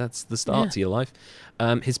 That's the start to your life.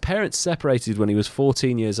 His parents separated when he was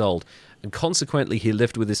 14 years old, and consequently he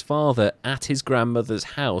lived with his father at his grandmother's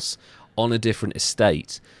house on a different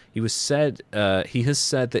estate. he has said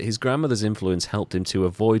that his grandmother's influence helped him to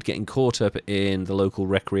avoid getting caught up in the local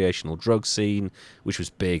recreational drug scene, which was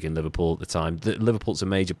big in Liverpool at the time. Liverpool's a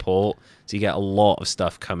major port, so you get a lot of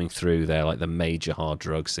stuff coming through there, like the major hard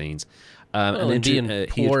drug scenes. And being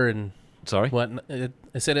poor and... Sorry? What?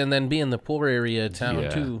 I said, and then being the poor area of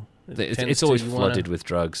town, too. It's always flooded with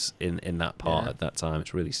drugs in that part at that time.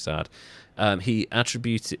 It's really sad. He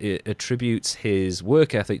attributes his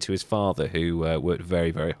work ethic to his father, who worked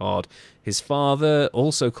very, very hard. His father,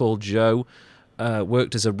 also called Joe,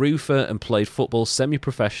 worked as a roofer and played football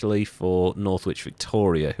semi-professionally for Northwich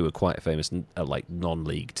Victoria, who are quite a famous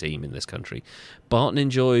non-league team in this country. Barton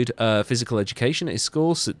enjoyed physical education at his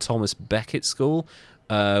school, St Thomas Becket School,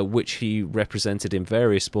 which he represented in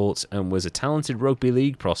various sports, and was a talented rugby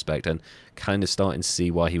league prospect, and kind of starting to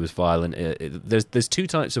see why he was violent. There's two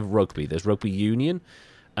types of rugby. There's rugby union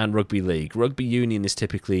and rugby league. Rugby union is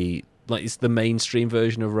typically it's the mainstream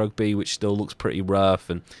version of rugby, which still looks pretty rough,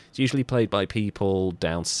 and it's usually played by people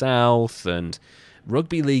down south. And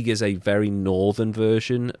rugby league is a very northern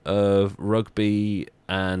version of rugby,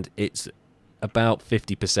 and it's about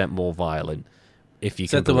 50% more violent. If you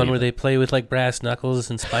Is that the one where they play with like brass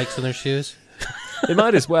knuckles and spikes in their shoes? They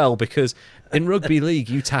might as well, because in rugby league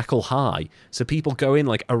you tackle high, so people go in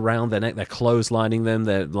like around their neck, they're clotheslining them,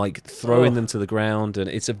 they're like throwing them to the ground, and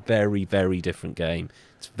it's a very, very different game.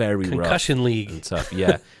 It's very concussion rough league and tough.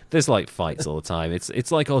 Yeah, there's like fights all the time.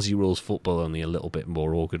 It's like Aussie rules football, only a little bit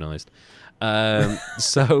more organised.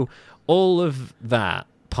 So all of that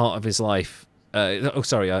part of his life.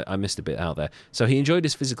 I missed a bit out there. So he enjoyed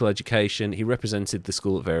his physical education. He represented the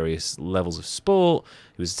school at various levels of sport.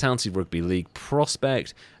 He was a talented rugby league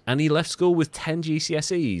prospect, and he left school with 10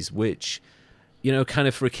 GCSEs, which, kind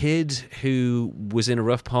of for a kid who was in a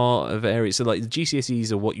rough part of area. So like the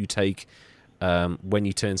GCSEs are what you take when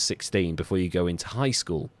you turn 16 before you go into high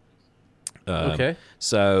school. Okay.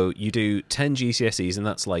 So you do 10 GCSEs, and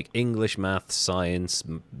that's like English, maths, science,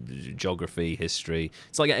 geography, history.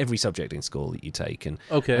 It's like every subject in school that you take. And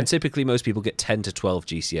typically most people get 10 to 12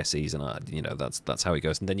 GCSEs, and that's how it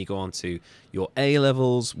goes. And then you go on to your A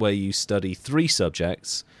levels, where you study 3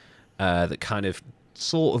 subjects that kind of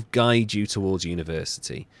sort of guide you towards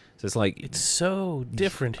university. So it's so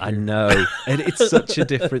different here. I know. And it's such a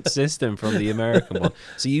different system from the American one.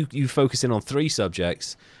 So you focus in on 3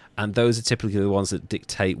 subjects, and those are typically the ones that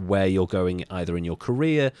dictate where you're going, either in your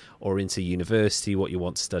career or into university, what you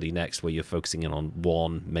want to study next, where you're focusing in on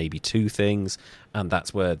 1, maybe 2 things, and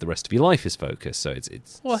that's where the rest of your life is focused. So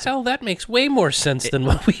it's well, hell, that makes way more sense than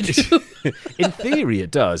what we do. In theory,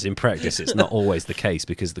 it does. In practice, it's not always the case,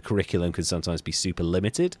 because the curriculum can sometimes be super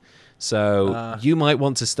limited. So you might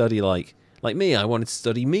want to study like me, I wanted to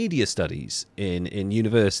study media studies in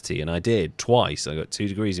university, and I did twice. I got 2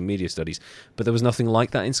 degrees in media studies, but there was nothing like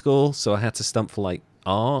that in school, so I had to stump for like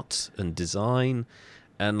art and design,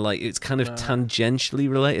 and like it's kind of tangentially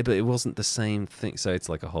related, but it wasn't the same thing, so it's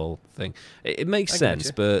like a whole thing. It makes sense,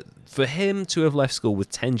 but for him to have left school with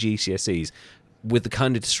 10 GCSEs, with the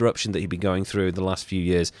kind of disruption that he'd been going through in the last few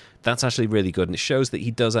years, that's actually really good, and it shows that he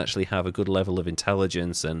does actually have a good level of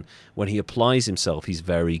intelligence, and when he applies himself, he's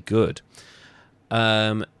very good.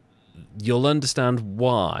 You'll understand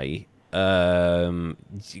why, the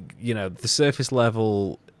surface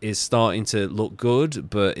level is starting to look good,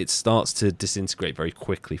 but it starts to disintegrate very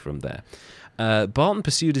quickly from there. Barton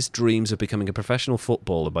pursued his dreams of becoming a professional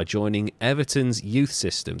footballer by joining Everton's youth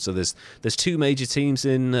system. So there's 2 major teams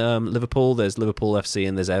in Liverpool. There's Liverpool FC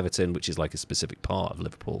and there's Everton, which is like a specific part of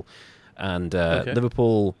Liverpool. And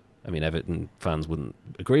Liverpool... I mean, Everton fans wouldn't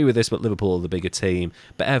agree with this, but Liverpool are the bigger team.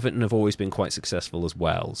 But Everton have always been quite successful as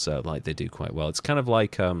well, so like they do quite well. It's kind of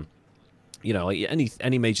like, like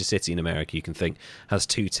any major city in America you can think has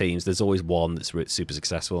 2 teams. There's always one that's super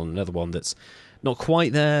successful, and another one that's not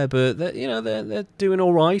quite there, but they're doing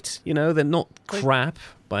all right. They're not crap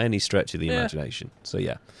by any stretch of the imagination. So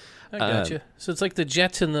yeah, I gotcha. So it's like the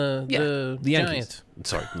Jets and the Yankees.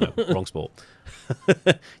 Sorry, no, wrong sport.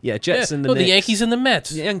 Jets and the Knicks. The Yankees and the Mets.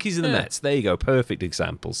 The Yankees and the Mets. There you go. Perfect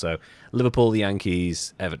example. So Liverpool, the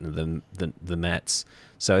Yankees, Everton, the Mets.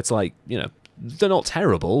 So it's like, they're not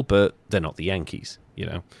terrible, but they're not the Yankees,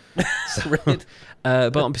 So, right.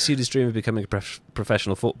 Barton pursued his dream of becoming a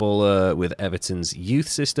professional footballer with Everton's youth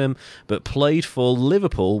system, but played for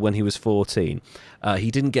Liverpool when he was 14.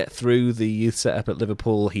 He didn't get through the youth setup at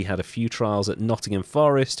Liverpool. He had a few trials at Nottingham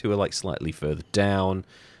Forest, who are like slightly further down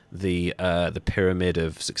the pyramid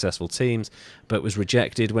of successful teams, but was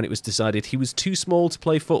rejected when it was decided he was too small to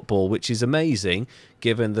play football, which is amazing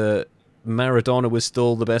given that Maradona was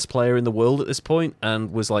still the best player in the world at this point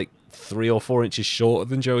and was like 3 or 4 inches shorter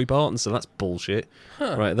than Joey Barton, so that's bullshit.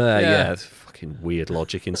 Right there, yeah. Fucking weird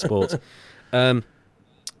logic in sports.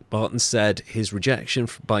 Barton said his rejection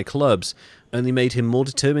by clubs only made him more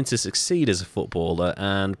determined to succeed as a footballer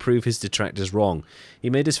and prove his detractors wrong. He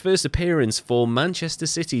made his first appearance for Manchester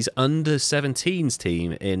City's under-17s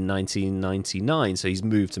team in 1999, so he's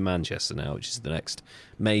moved to Manchester now, which is the next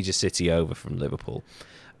major city over from Liverpool.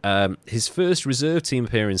 His first reserve team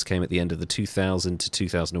appearance came at the end of the 2000 to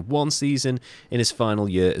 2001 season in his final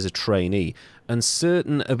year as a trainee.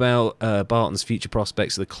 Uncertain about Barton's future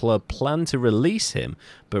prospects, the club planned to release him,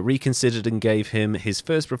 but reconsidered and gave him his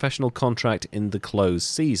first professional contract in the closed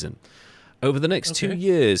season. Over the next 2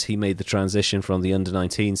 years, he made the transition from the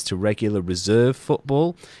under-19s to regular reserve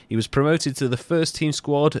football. He was promoted to the first team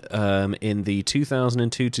squad in the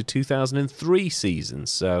 2002 to 2003 season.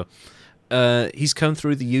 So he's come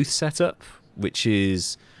through the youth setup, which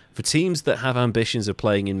is for teams that have ambitions of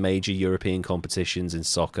playing in major European competitions in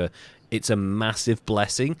soccer. It's a massive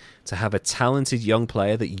blessing to have a talented young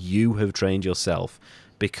player that you have trained yourself.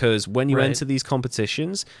 Because when you enter these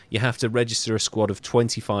competitions, you have to register a squad of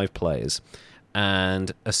 25 players.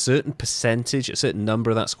 And a certain percentage, a certain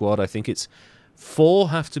number of that squad, I think it's 4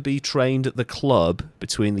 have to be trained at the club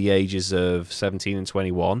between the ages of 17 and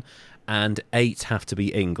 21, and 8 have to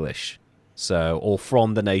be English. So, or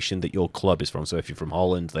from the nation that your club is from. So if you're from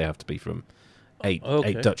Holland, they have to be from 8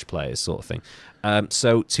 Dutch players, sort of thing.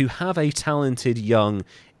 So to have a talented young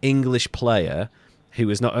English player who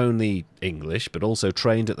is not only English but also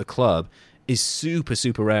trained at the club is super,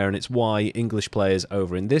 super rare, and it's why English players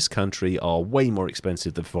over in this country are way more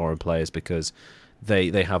expensive than foreign players, because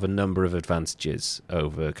they have a number of advantages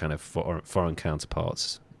over kind of foreign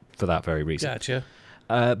counterparts for that very reason. Gotcha.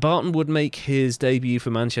 Barton would make his debut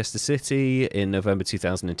for Manchester City in November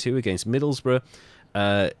 2002 against Middlesbrough.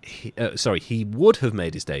 He would have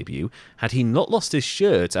made his debut had he not lost his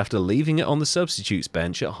shirt after leaving it on the substitutes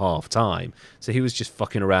bench at half-time. So he was just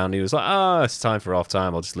fucking around. He was like, it's time for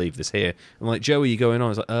half-time. I'll just leave this here. I'm like, Joey, you going on? I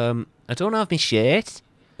was like, I don't have my shirt.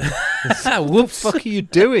 What the fuck are you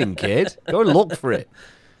doing, kid? Go and look for it.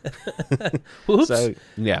 Whoops. So,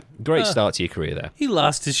 yeah, great start to your career there. He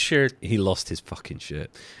lost his shirt. He lost his fucking shirt.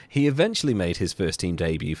 He eventually made his first team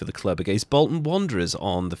debut for the club against Bolton Wanderers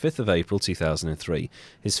on the 5th of April 2003.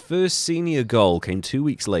 His first senior goal came 2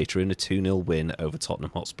 weeks later in a 2-0 win over Tottenham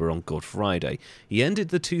Hotspur on Good Friday. He ended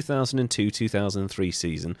the 2002-2003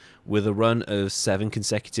 season with a run of 7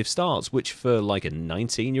 consecutive starts, which for like a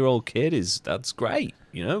 19-year-old kid that's great.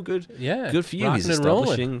 You know, good. Yeah, good for you. He's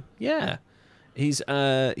establishing. Rolling. Yeah. He's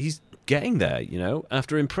getting there, you know.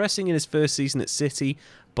 After impressing in his first season at City,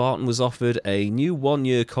 Barton was offered a new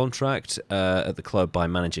 1-year contract at the club by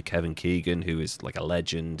manager Kevin Keegan, who is like a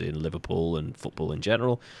legend in Liverpool and football in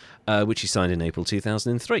general, which he signed in April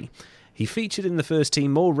 2003. He featured in the first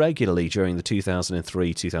team more regularly during the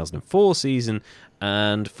 2003-2004 season,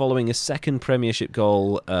 and following a second Premiership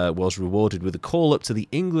goal, was rewarded with a call-up to the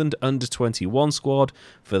England under-21 squad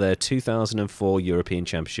for their 2004 European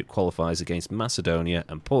Championship qualifiers against Macedonia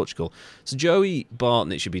and Portugal. So Joey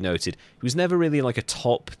Barton, it should be noted, he was never really like a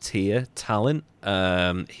top-tier talent.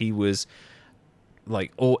 He was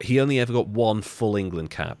he only ever got 1 full England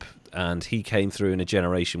cap. And he came through in a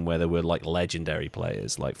generation where there were like legendary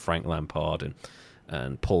players like Frank Lampard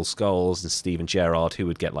and Paul Scholes and Steven Gerrard, who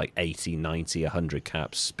would get like 80, 90, 100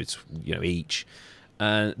 caps, each.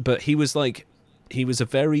 But he was he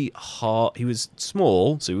was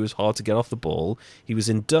small, so he was hard to get off the ball. He was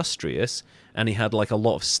industrious, and he had like a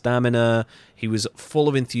lot of stamina. He was full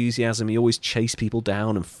of enthusiasm. He always chased people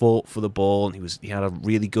down and fought for the ball. And he had a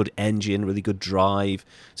really good engine, really good drive.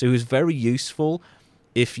 So he was very useful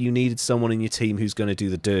if you needed someone in your team who's going to do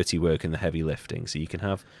the dirty work and the heavy lifting. So you can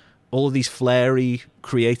have all of these flary,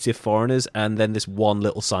 creative foreigners and then this one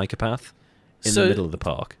little psychopath in the middle of the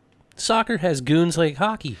park. Soccer has goons like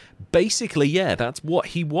hockey. Basically, yeah, that's what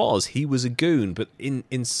he was. He was a goon. But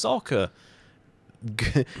in soccer,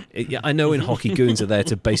 I know in hockey, goons are there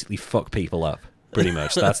to basically fuck people up, pretty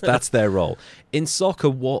much. That's their role. In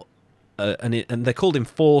soccer, and they're called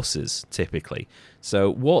enforcers, typically.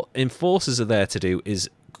 So what enforcers are there to do is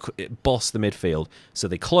boss the midfield. So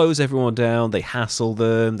they close everyone down, they hassle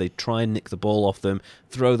them, they try and nick the ball off them,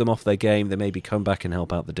 throw them off their game, they maybe come back and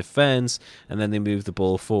help out the defence, and then they move the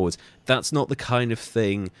ball forwards. That's not the kind of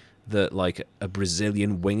thing that like a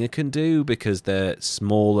Brazilian winger can do, because they're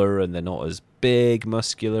smaller and they're not as big,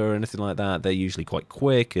 muscular or anything like that. They're usually quite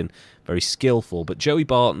quick and very skillful. But Joey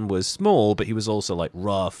Barton was small, but he was also like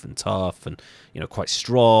rough and tough and quite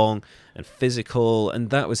strong and physical, and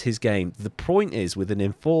that was his game. The point is, with an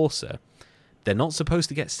enforcer, they're not supposed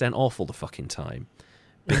to get sent off all the fucking time,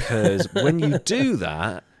 because when you do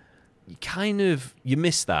that, you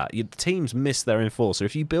miss that. Your teams miss their enforcer.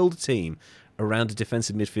 If you build a team around a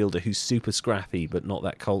defensive midfielder who's super scrappy but not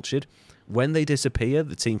that cultured, when they disappear,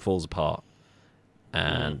 the team falls apart.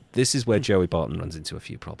 And this is where Joey Barton runs into a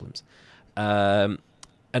few problems.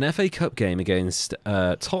 An FA Cup game against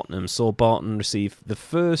Tottenham saw Barton receive the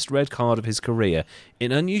first red card of his career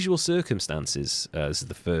in unusual circumstances. This is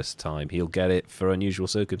the first time he'll get it for unusual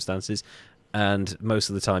circumstances, and most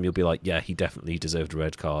of the time you'll be like, yeah, he definitely deserved a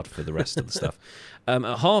red card for the rest of the stuff. At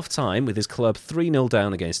half-time, with his club 3-0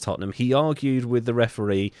 down against Tottenham, he argued with the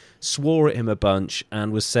referee, swore at him a bunch,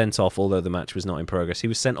 and was sent off, although the match was not in progress. He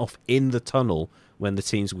was sent off in the tunnel when the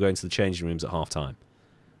teams were going to the changing rooms at half-time.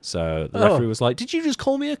 So the referee was like, did you just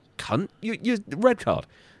call me a cunt? You red card.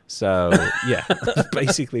 So, yeah, that's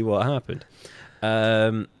basically what happened.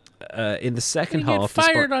 In the second half... You get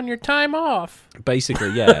fired on your time off. Basically,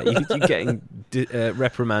 yeah. You're getting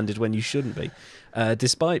reprimanded when you shouldn't be.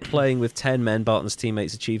 Despite playing with 10 men, Barton's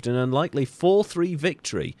teammates achieved an unlikely 4-3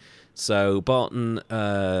 victory. So Barton,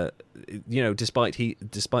 despite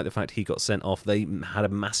the fact he got sent off, they had a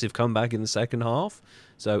massive comeback in the second half.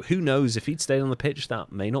 So who knows, if he'd stayed on the pitch,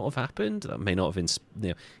 that may not have happened. That may not have his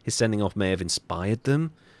sending off may have inspired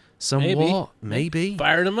them somewhat. Maybe.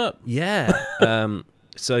 Fired him up. Yeah.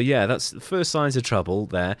 So yeah, that's the first signs of trouble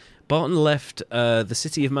there. Barton left the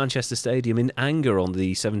City of Manchester Stadium in anger on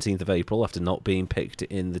the 17th of April after not being picked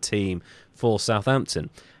in the team for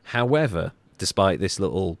Southampton. However, despite this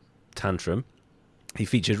little tantrum, he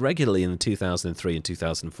featured regularly in the 2003 and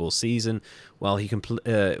 2004 season,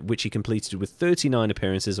 which he completed with 39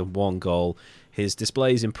 appearances and 1 goal. His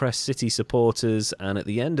displays impressed City supporters, and at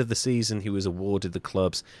the end of the season, he was awarded the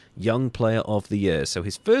club's Young Player of the Year. So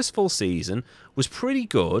his first full season was pretty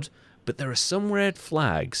good, but there are some red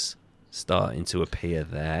flags starting to appear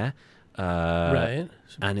there. Right.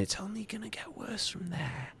 And it's only going to get worse from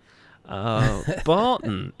there.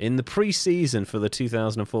 Barton, in the pre-season for the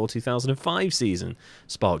 2004-2005 season,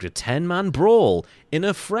 sparked a 10-man brawl in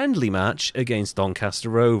a friendly match against Doncaster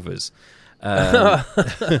Rovers.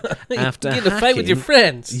 After get a fight with your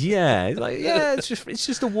friends. Yeah, it's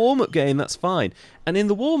just a warm-up game, that's fine. And in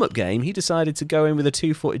the warm-up game, he decided to go in with a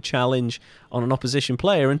 2-footed challenge on an opposition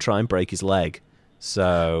player and try and break his leg.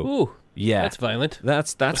 So... Ooh. Yeah, that's violent.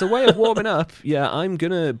 That's a way of warming up. Yeah, I'm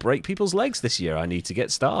gonna break people's legs this year. I need to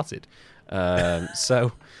get started.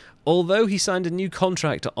 So, although he signed a new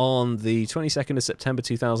contract on the 22nd of September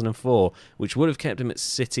 2004, which would have kept him at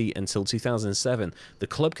City until 2007, the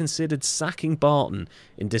club considered sacking Barton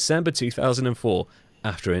in December 2004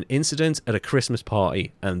 after an incident at a Christmas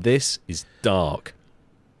party, and this is dark.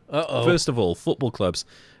 First of all, football clubs,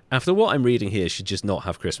 after what I'm reading here, should just not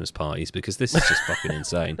have Christmas parties, because this is just fucking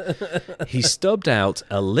insane. He stubbed out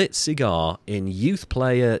a lit cigar in youth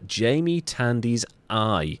player Jamie Tandy's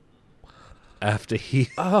eye after he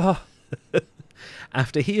had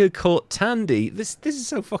caught Tandy. This is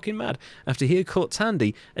so fucking mad. After he had caught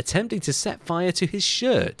Tandy attempting to set fire to his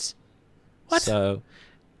shirt. What? So,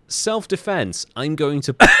 self-defense. I'm going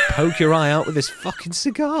to poke your eye out with this fucking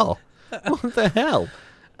cigar. What the hell?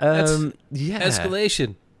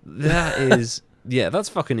 Escalation. That is... Yeah, that's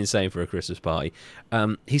fucking insane for a Christmas party.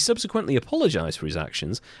 He subsequently apologised for his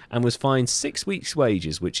actions and was fined 6 weeks'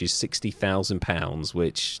 wages, which is £60,000,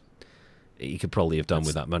 which he could probably have done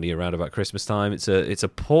with that money around about Christmas time. It's a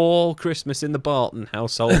poor Christmas in the Barton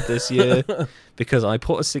household this year because I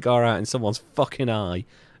put a cigar out in someone's fucking eye.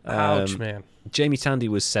 Ouch, man. Jamie Tandy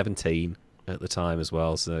was 17 at the time as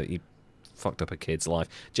well, so he fucked up a kid's life.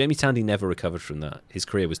 Jamie Tandy never recovered from that. His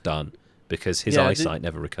career was done because his eyesight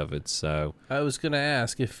never recovered. So I was going to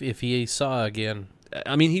ask if he saw again.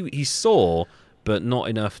 I mean, he saw, but not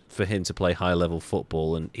enough for him to play high-level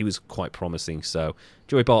football, and he was quite promising. So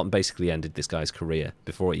Joey Barton basically ended this guy's career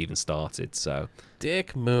before it even started. So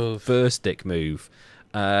dick move. First dick move.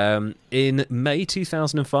 In May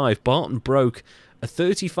 2005, Barton broke a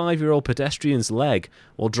 35-year-old pedestrian's leg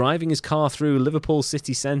while driving his car through Liverpool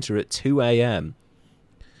city centre at 2 a.m.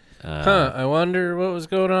 I wonder what was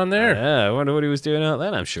going on there. Yeah, I wonder what he was doing out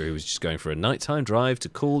there. I'm sure he was just going for a nighttime drive to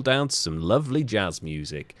cool down to some lovely jazz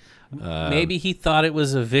music. Maybe he thought it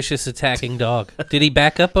was a vicious attacking dog. Did he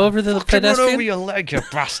back up over the pedestrian? Run over your leg, you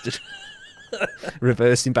bastard.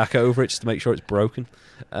 Reversing back over it just to make sure it's broken.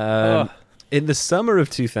 In the summer of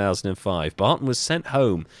 2005, Barton was sent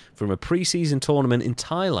home from a pre-season tournament in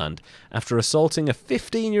Thailand after assaulting a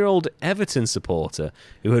 15-year-old Everton supporter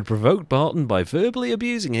who had provoked Barton by verbally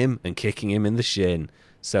abusing him and kicking him in the shin.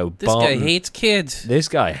 So this guy hates kids. This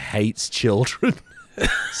guy hates children.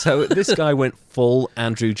 So this guy went full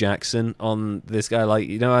Andrew Jackson on this guy. Like,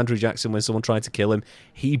 you know, Andrew Jackson, when someone tried to kill him,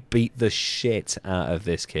 he beat the shit out of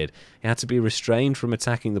this kid. He had to be restrained from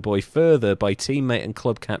attacking the boy further by teammate and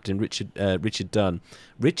club captain Richard Dunn.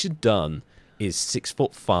 Richard Dunn is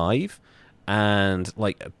 6'5" and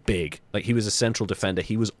like big. Like, he was a central defender.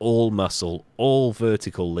 He was all muscle, all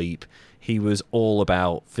vertical leap. He was all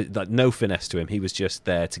about, like, no finesse to him. He was just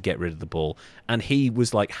there to get rid of the ball. And he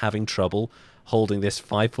was like having trouble holding this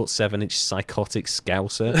 5'7" psychotic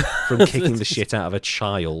scouser from kicking the shit out of a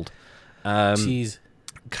child. Jeez.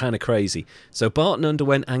 Kind of crazy. So Barton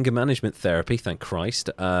underwent anger management therapy, thank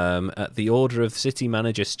Christ, at the order of city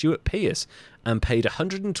manager Stuart Pearce, and paid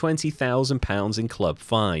 £120,000 in club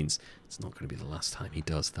fines. It's not going to be the last time he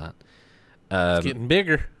does that. It's getting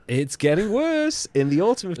bigger. It's getting worse. In the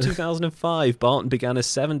autumn of 2005, Barton began a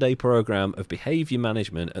 7-day program of behaviour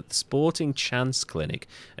management at the Sporting Chance Clinic,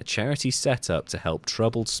 a charity set up to help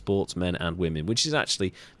troubled sportsmen and women, which is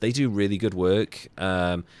actually, they do really good work.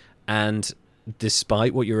 And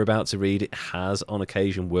despite what you're about to read, it has on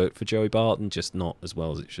occasion worked for Joey Barton, just not as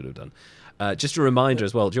well as it should have done. Just a reminder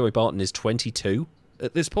as well, Joey Barton is 22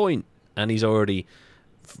 at this point, and he's already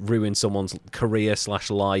ruined someone's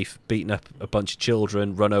career/life, beaten up a bunch of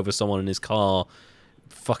children, run over someone in his car,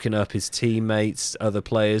 fucking up his teammates, other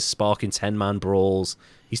players, sparking 10-man brawls.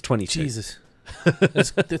 He's 22. Jesus.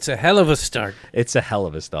 It's a hell of a start. It's a hell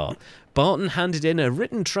of a start. Barton handed in a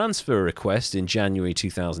written transfer request in January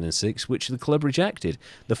 2006, which the club rejected.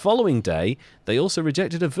 The following day, they also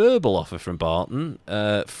rejected a verbal offer from Barton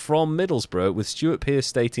from Middlesbrough, with Stuart Pearce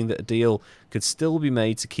stating that a deal could still be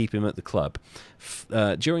made to keep him at the club.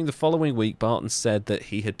 During the following week, Barton said that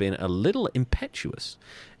he had been a little impetuous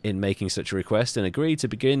in making such a request and agreed to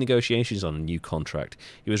begin negotiations on a new contract.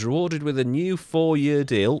 He was rewarded with a new 4-year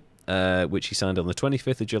deal, which he signed on the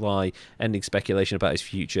 25th of July, ending speculation about his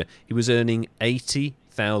future. He was earning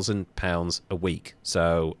 £80,000 a week.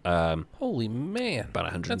 So, holy man,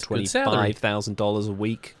 about $125,000 a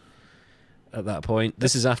week at that point.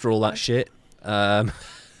 This is after all that shit. They're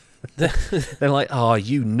like, oh,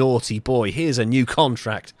 you naughty boy, here's a new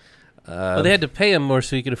contract. Well, they had to pay him more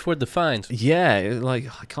so he could afford the fines. Yeah, like,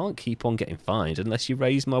 I can't keep on getting fined unless you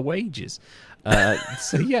raise my wages.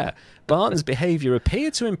 So, yeah, Barton's behaviour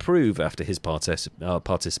appeared to improve after his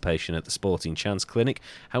participation at the Sporting Chance Clinic.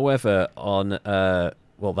 However, on...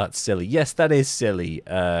 well, that's silly. Yes, that is silly,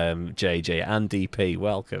 JJ and DP.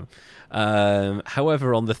 Welcome.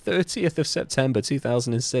 However, on the 30th of September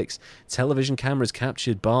 2006, television cameras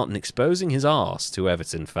captured Barton exposing his arse to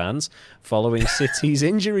Everton fans following City's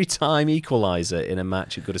injury time equaliser in a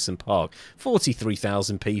match at Goodison Park.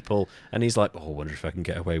 43,000 people, and he's like, oh, I wonder if I can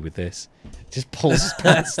get away with this. Just pulls his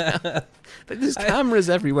pants down. There's cameras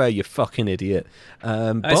everywhere, you fucking idiot.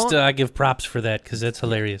 I give props for that because that's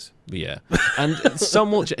hilarious. Yeah, and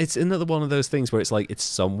it's another one of those things where it's like it's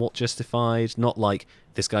somewhat justified, not like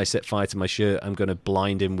this guy set fire to my shirt, I'm going to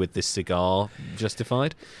blind him with this cigar,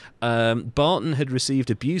 justified. Barton had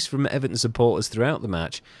received abuse from Everton supporters throughout the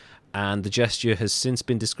match, and the gesture has since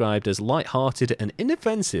been described as light-hearted and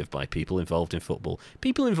inoffensive by people involved in football.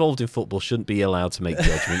 People involved in football shouldn't be allowed to make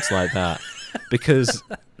judgments like that, because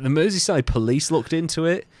the Merseyside police looked into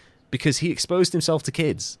it because he exposed himself to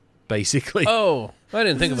kids, basically. Oh, I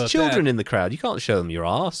didn't think about that. There's children in the crowd. You can't show them your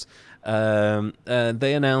arse.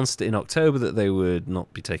 They announced in October that they would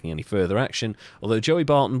not be taking any further action, although Joey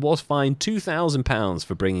Barton was fined £2,000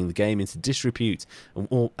 for bringing the game into disrepute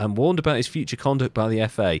and warned about his future conduct by the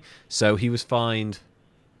FA. So he was fined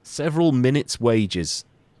several minutes' wages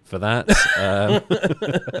for that.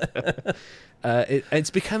 It's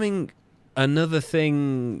becoming another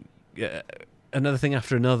thing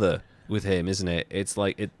after another with him, isn't it? It's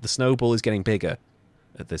like the snowball is getting bigger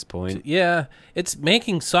at this point. Yeah, it's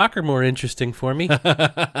making soccer more interesting for me.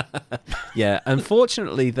 Yeah,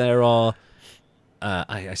 unfortunately, there are...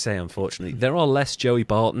 I say unfortunately, there are less Joey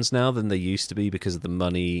Bartons now than there used to be because of the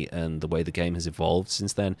money and the way the game has evolved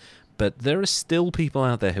since then. But there are still people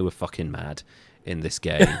out there who are fucking mad in this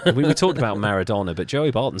game. We talked about Maradona, but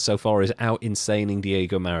Joey Barton so far is out insaning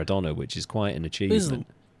Diego Maradona, which is quite an achievement.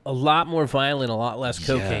 A lot more violent, a lot less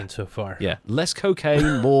cocaine so far. Yeah, less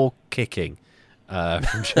cocaine, more kicking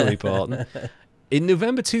from Joey Barton. In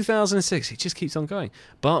November 2006, it just keeps on going.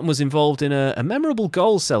 Barton was involved in a memorable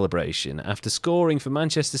goal celebration after scoring for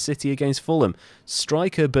Manchester City against Fulham.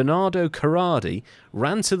 Striker Bernardo Corradi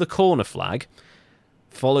ran to the corner flag,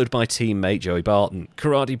 followed by teammate Joey Barton.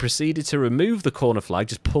 Corradi proceeded to remove the corner flag,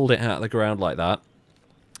 just pulled it out of the ground like that,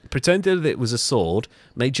 pretended that it was a sword,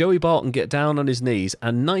 made Joey Barton get down on his knees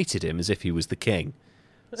and knighted him as if he was the king.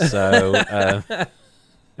 So...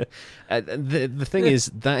 The thing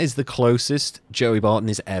is, that is the closest Joey Barton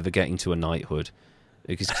is ever getting to a knighthood.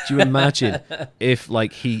 Because could you imagine if,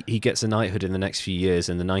 like, he gets a knighthood in the next few years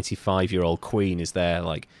and the 95-year-old queen is there,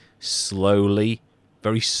 like, slowly,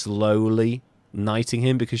 very slowly knighting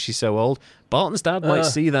him because she's so old? Barton's dad might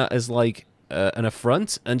see that as, like, an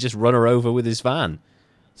affront and just run her over with his van.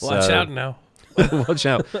 Watch out now. Watch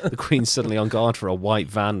out. The Queen's suddenly on guard for a white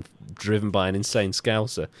van driven by an insane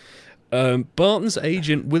scouser. Barton's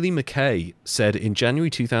agent, Willie McKay, said in January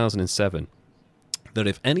 2007 that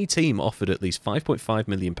if any team offered at least £5.5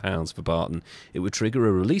 million for Barton, it would trigger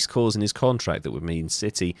a release clause in his contract that would mean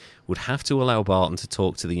City would have to allow Barton to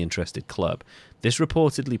talk to the interested club. This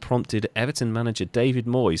reportedly prompted Everton manager David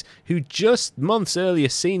Moyes, who just months earlier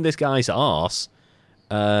seen this guy's arse,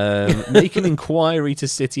 make an inquiry to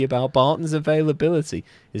City about Barton's availability.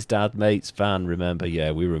 His dad mate's van, remember?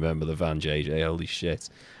 Yeah, we remember the van, JJ. Holy shit.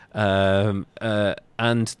 And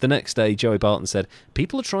the next day, Joey Barton said,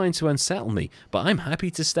 "People are trying to unsettle me, but I'm happy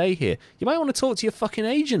to stay here. You might want to talk to your fucking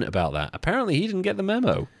agent about that." Apparently, he didn't get the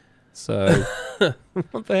memo. So,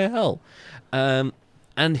 what the hell?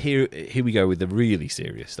 And here we go with the really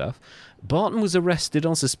serious stuff. Barton was arrested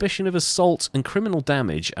on suspicion of assault and criminal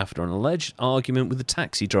damage after an alleged argument with a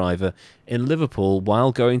taxi driver in Liverpool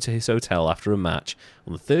while going to his hotel after a match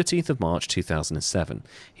on the 13th of March 2007.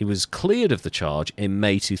 He was cleared of the charge in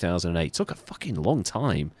May 2008. It took a fucking long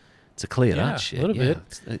time to clear that shit. A little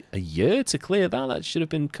bit. A year to clear that? That should have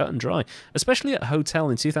been cut and dry. Especially at a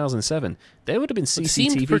hotel in 2007. There would have been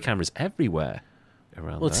CCTV cameras everywhere.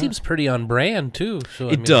 Well, it seems pretty on brand, too. So,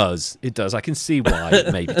 It does. I can see why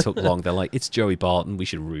it maybe took long. They're like, it's Joey Barton. We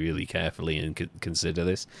should really carefully consider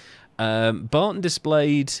this. Barton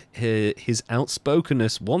displayed his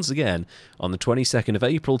outspokenness once again on the 22nd of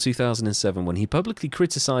April 2007 when he publicly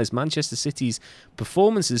criticised Manchester City's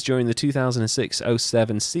performances during the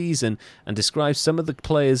 2006-07 season and described some of the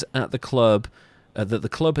players at the club that the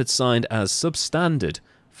club had signed as substandard.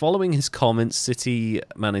 Following his comments, City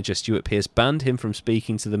manager Stuart Pearce banned him from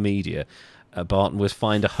speaking to the media. Barton was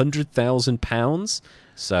fined £100,000,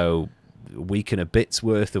 so a week and a bit's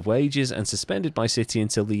worth of wages, and suspended by City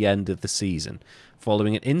until the end of the season,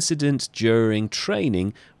 following an incident during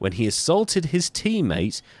training when he assaulted his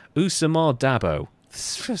teammate, Ousmane Dabo.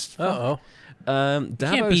 Uh-oh. You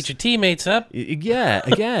can't beat your teammates up. Yeah,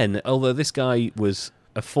 again, although this guy was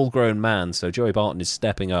a full-grown man, so Joey Barton is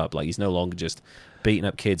stepping up. Like, he's no longer just beating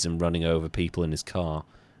up kids and running over people in his car.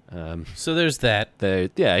 So there's that.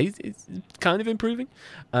 He's kind of improving.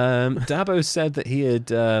 Dabo said that he had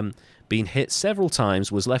been hit several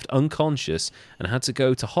times, was left unconscious, and had to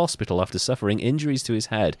go to hospital after suffering injuries to his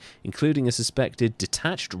head, including a suspected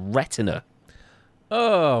detached retina.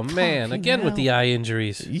 Oh, man. Again with the eye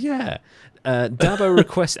injuries. Yeah. Dabo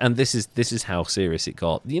requests, and this is how serious it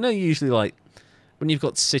got. You know, usually, like, when you've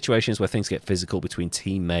got situations where things get physical between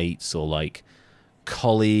teammates or, like,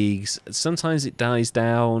 colleagues, sometimes it dies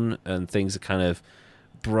down and things are kind of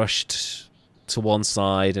brushed to one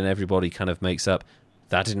side and everybody kind of makes up.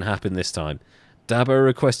 That didn't happen this time. Dabo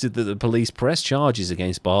requested that the police press charges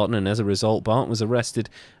against Barton, and as a result, Barton was arrested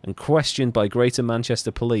and questioned by Greater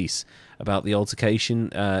Manchester Police about the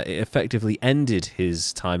altercation. It effectively ended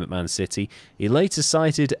his time at Man City. He later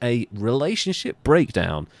cited a relationship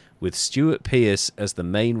breakdown with Stuart Pearce as the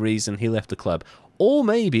main reason he left the club. Or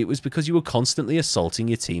maybe it was because you were constantly assaulting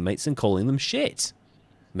your teammates and calling them shit.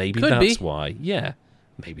 Maybe that's why. Yeah.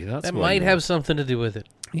 Maybe that's why. That might have something to do with it.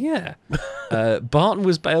 Yeah. Barton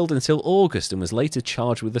was bailed until August and was later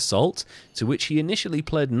charged with assault, to which he initially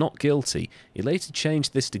pled not guilty. He later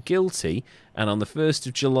changed this to guilty, and on the 1st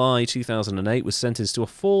of July 2008 was sentenced to a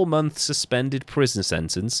 4-month suspended prison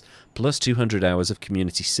sentence, plus 200 hours of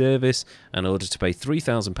community service, and ordered to pay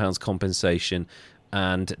 £3,000 compensation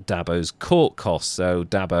and Dabo's court costs. So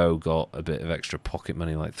Dabo got a bit of extra pocket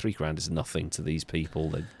money, like £3,000 is nothing to these people.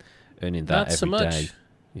 They're earning that Not so every much. day.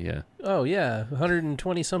 Yeah. Oh yeah,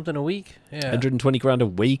 120 something a week. Yeah. 120 grand a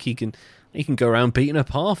week. He can go around beating up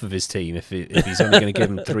half of his team if he's only going to give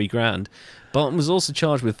him £3,000. Barton was also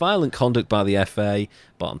charged with violent conduct by the FA.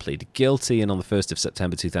 Barton pleaded guilty, and on the 1st of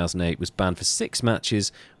September 2008 was banned for 6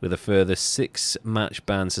 matches, with a further 6-match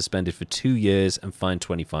ban suspended for 2 years and fined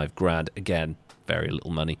 £25,000. Again, very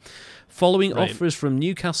little money. Following offers from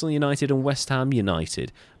Newcastle United and West Ham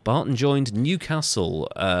United, Barton joined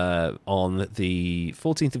Newcastle on the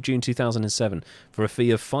 14th of June 2007 for a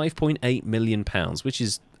fee of £5.8 million, which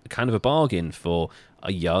is kind of a bargain for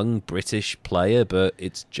a young British player, but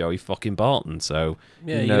it's Joey fucking Barton, so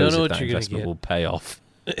who knows if that investment will pay off.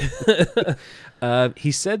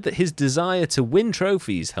 He said that his desire to win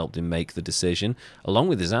trophies helped him make the decision, along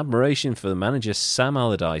with his admiration for the manager Sam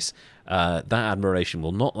Allardyce. That admiration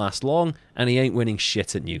will not last long, and he ain't winning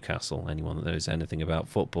shit at Newcastle. Anyone that knows anything about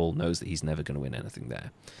football knows that he's never going to win anything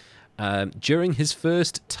there. During his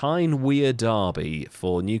first Tyne Weir derby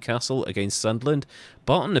for Newcastle against Sunderland,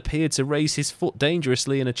 Barton appeared to raise his foot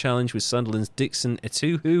dangerously in a challenge with Sunderland's Dixon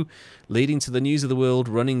Etuhu, leading to the News of the World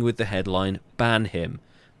running with the headline, "Ban him."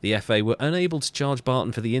 The FA were unable to charge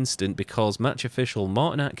Barton for the incident because match official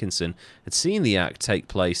Martin Atkinson had seen the act take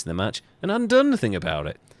place in the match and hadn't done anything about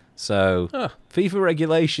it. So, FIFA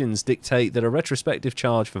regulations dictate that a retrospective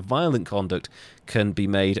charge for violent conduct can be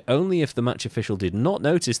made only if the match official did not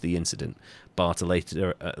notice the incident. Barton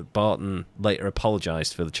later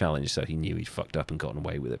apologised for the challenge, so he knew he'd fucked up and gotten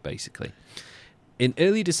away with it, basically. In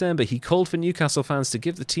early December, he called for Newcastle fans to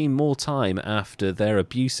give the team more time after their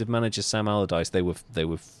abuse of manager Sam Allardyce. They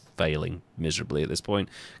were failing miserably at this point,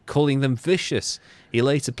 calling them vicious. He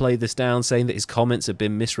later played this down, saying that his comments had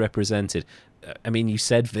been misrepresented. I mean, you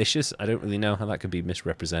said vicious. I don't really know how that could be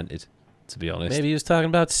misrepresented, to be honest. Maybe he was talking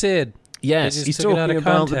about Sid. Yes, he's talking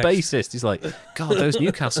about the bassist. He's like, God, those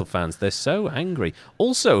Newcastle fans, they're so angry.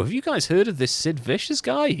 Also, have you guys heard of this Sid Vicious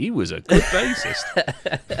guy? He was a good bassist.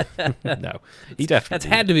 No, he definitely... That's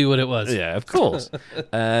had to be what it was. Yeah, of course.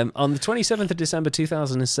 On the 27th of December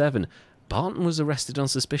 2007, Barton was arrested on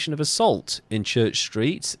suspicion of assault in Church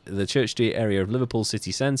Street, the Church Street area of Liverpool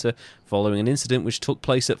city centre, following an incident which took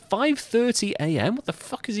place at 5:30 a.m. What the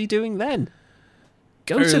fuck is he doing then?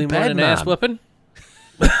 Go Early to bed, man. Ass whipping.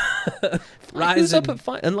 He's up at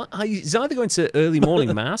 5, and he's either going to early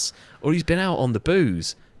morning mass or he's been out on the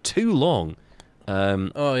booze too long.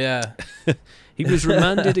 Oh yeah. He was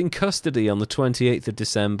remanded in custody on the 28th of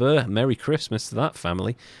December. Merry Christmas to that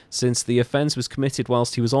family, since the offence was committed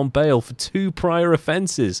whilst he was on bail for 2 prior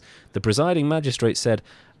offences. The presiding magistrate said,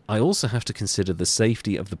 "I also have to consider the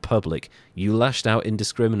safety of the public. You lashed out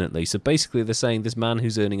indiscriminately." So basically they're saying this man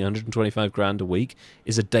who's earning 125 grand a week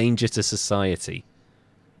is a danger to society.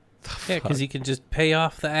 Yeah, because he can just pay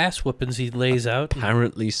off the ass whoopings he lays out.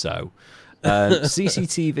 Apparently so.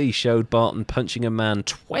 CCTV showed Barton punching a man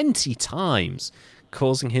 20 times,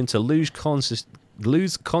 causing him to lose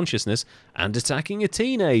consciousness and attacking a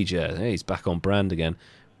teenager. Hey, he's back on brand again.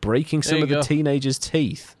 Breaking some of the teenager's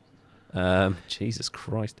teeth. Jesus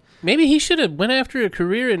Christ. Maybe he should have went after a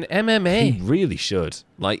career in MMA. He really should.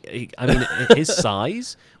 His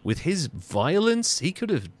size, with his violence, he could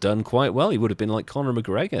have done quite well. He would have been like Conor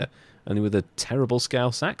McGregor, only with a terrible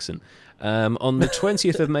Scouse accent. On the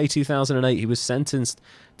 20th of May 2008, he was sentenced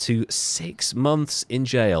to 6 months in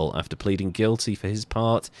jail after pleading guilty for his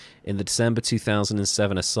part in the December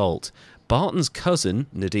 2007 assault. Barton's cousin,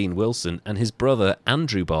 Nadine Wilson, and his brother,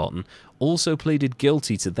 Andrew Barton, also pleaded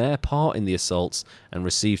guilty to their part in the assaults and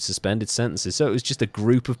received suspended sentences. So it was just a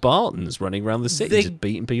group of Bartons running around the city just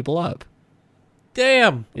beating people up.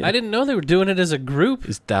 Damn! Yeah. I didn't know they were doing it as a group.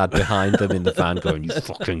 His dad behind them in the van going, "You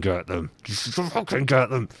fucking get them. You fucking get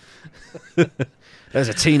them." There's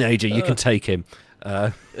a teenager, you can take him.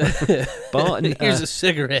 Barton, here's a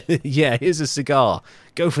cigarette. Yeah, here's a cigar.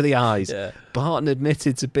 Go for the eyes. Yeah. Barton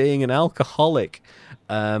admitted to being an alcoholic.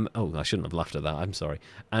 I shouldn't have laughed at that. I'm sorry.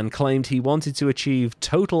 And claimed he wanted to achieve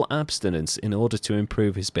total abstinence in order to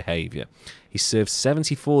improve his behaviour. He served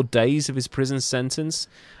 74 days of his prison sentence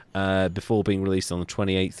before being released on the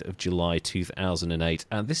 28th of July 2008.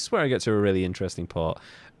 And this is where I get to a really interesting part.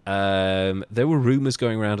 There were rumours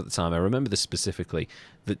going around at the time. I remember this specifically,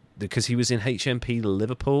 that because he was in HMP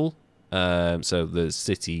Liverpool, so the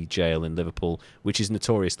city jail in Liverpool, which is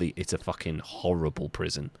notoriously, it's a fucking horrible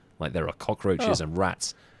prison. Like, there are cockroaches and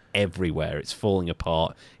rats everywhere. It's falling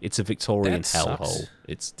apart. It's a Victorian hellhole.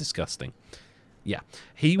 It's disgusting. Yeah.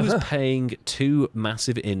 He was paying 2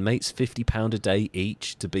 massive inmates £50 a day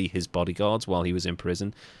each to be his bodyguards while he was in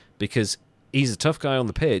prison, because he's a tough guy on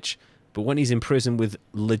the pitch, but when he's in prison with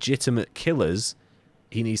legitimate killers,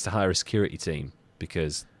 he needs to hire a security team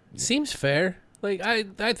because... Seems fair. Like,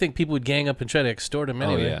 I think people would gang up and try to extort him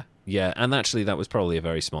anyway. Oh, yeah. Yeah, and actually that was probably a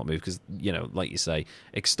very smart move because, like you say,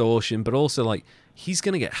 extortion, but also, like, he's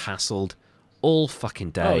going to get hassled all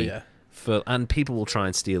fucking day. Oh, yeah. And people will try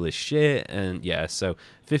and steal his shit, and yeah, so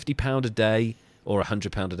 £50 a day, or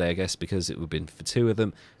 £100 a day, I guess, because it would have been for 2 of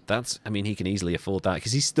them. He can easily afford that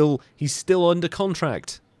because he's still under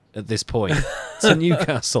contract at this point to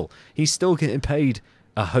Newcastle. He's still getting paid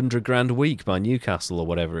 100 grand a week by Newcastle or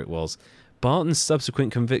whatever it was. Barton's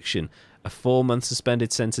subsequent conviction A 4-month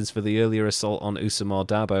suspended sentence for the earlier assault on Ousmane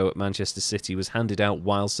Dabo at Manchester City was handed out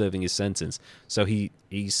while serving his sentence. So he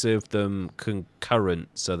served them concurrent,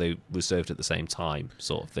 so they were served at the same time,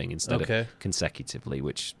 sort of thing, instead of consecutively,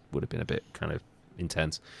 which would have been a bit kind of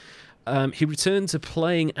intense. He returned to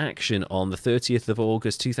playing action on the 30th of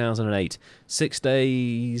August 2008, 6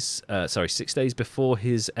 days before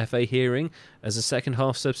his FA hearing, as a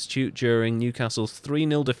second-half substitute during Newcastle's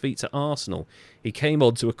 3-0 defeat to Arsenal. He came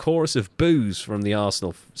on to a chorus of boos from the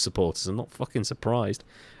Arsenal supporters. I'm not fucking surprised.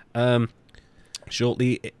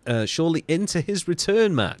 Shortly into his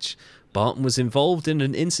return match, Barton was involved in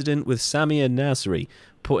an incident with Samir Nasri,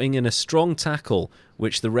 putting in a strong tackle,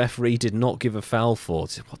 which the referee did not give a foul for.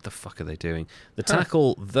 What the fuck are they doing? The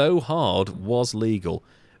tackle, though hard, was legal.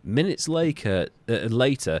 Minutes later,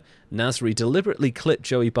 Nasri deliberately clipped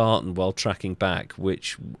Joey Barton while tracking back,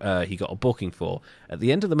 which he got a booking for. At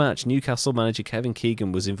the end of the match, Newcastle manager Kevin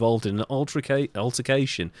Keegan was involved in an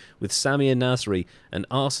altercation with Samir Nasri and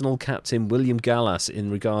Arsenal captain William Gallas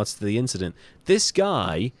in regards to the incident. This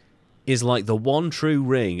guy is like the one true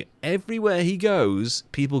ring. Everywhere he goes,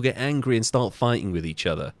 people get angry and start fighting with each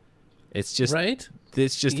other. It's just, right?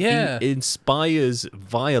 It's just, he inspires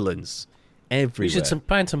violence everywhere. We should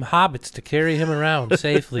find some hobbits to carry him around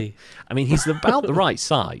safely. I mean, he's about the right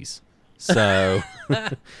size. So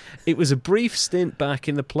it was a brief stint back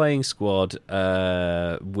in the playing squad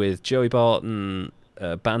with Joey Barton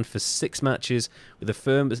banned for 6 matches, with a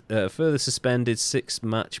further suspended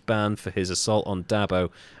 6-match ban for his assault on Dabo.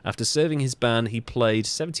 After serving his ban, he played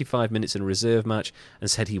 75 minutes in a reserve match and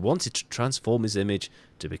said he wanted to transform his image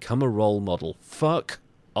to become a role model. Fuck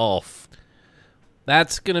off.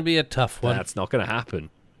 That's going to be a tough one. That's not going to happen,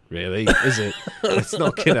 really, is it? Let's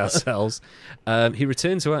not kid ourselves. He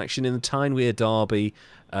returned to action in the Tyne-Wear derby,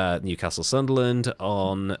 Newcastle-Sunderland,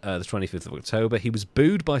 on the 25th of October. He was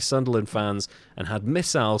booed by Sunderland fans and had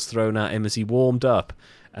missiles thrown at him as he warmed up.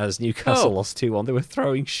 As Newcastle lost 2-1, they were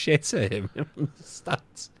throwing shit at him.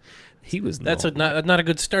 He was not. That's not a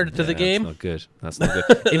good start to the game. That's not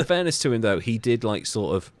good. In fairness to him, though, he did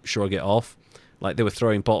sort of shrug it off. Like, they were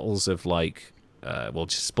throwing bottles of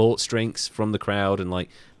just sports drinks from the crowd and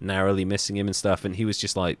narrowly missing him and stuff, and he was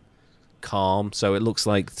just calm. So it looks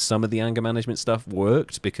like some of the anger management stuff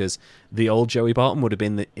worked, because the old Joey Barton would have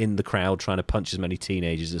been in the crowd trying to punch as many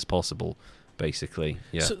teenagers as possible, basically.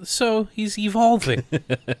 Yeah. So he's evolving.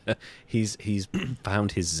 He's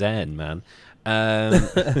found his zen, man.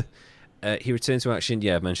 He returned to action.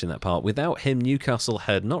 Yeah, I've mentioned that part. Without him, Newcastle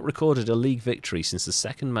had not recorded a league victory since the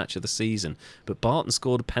second match of the season, but Barton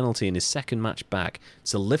scored a penalty in his second match back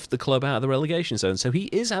to lift the club out of the relegation zone. So he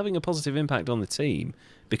is having a positive impact on the team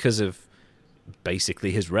because of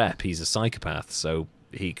basically his rep. He's a psychopath, so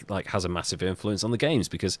he has a massive influence on the games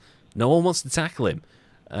because no one wants to tackle him.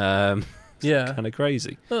 It's kind of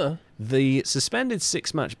crazy. The suspended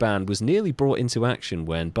 6-match ban was nearly brought into action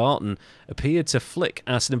when Barton appeared to flick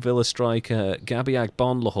Aston Villa striker Gabby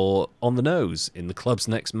Agbonlahor on the nose in the club's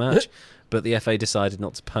next match, but the FA decided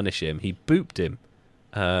not to punish him. He booped him.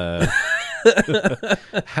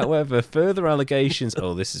 However, further allegations...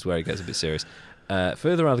 Oh, this is where it gets a bit serious.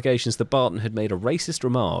 Further allegations that Barton had made a racist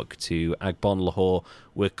remark to Agbonlahor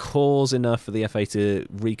were cause enough for the FA to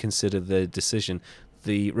reconsider the decision.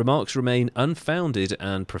 The remarks remain unfounded,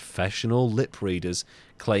 and professional lip readers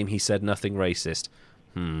claim he said nothing racist.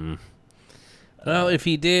 Well, if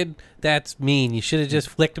he did, that's mean. You should have just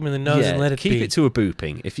flicked him in the nose and let it be. Keep it to a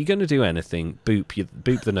booping. If you're going to do anything,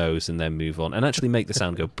 boop the nose and then move on. And actually make the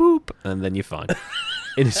sound go boop, and then you're fine.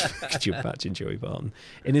 Could you imagine Joey Barton?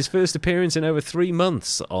 In his first appearance in over 3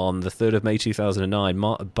 months, on the 3rd of May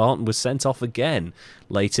 2009, Barton was sent off again,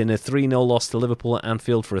 late in a 3-0 loss to Liverpool at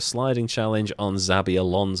Anfield for a sliding challenge on Xabi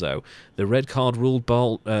Alonso. The red card ruled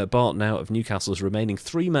Barton out of Newcastle's remaining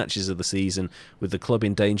 3 matches of the season, with the club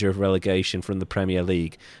in danger of relegation from the Premier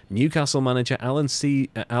League. Newcastle manager Alan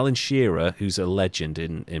Shearer, who's a legend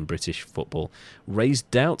in British football,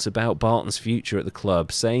 raised doubts about Barton's future at the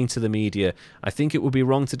club, saying to the media, "I think it would be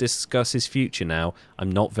wrong to discuss his future now.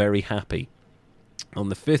 I'm not very happy." On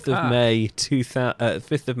the 5th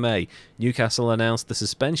of May, Newcastle announced the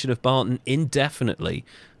suspension of Barton indefinitely,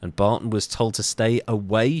 and Barton was told to stay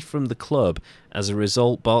away from the club. As a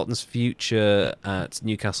result, Barton's future at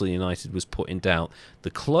Newcastle United was put in doubt.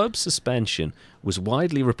 The club's suspension was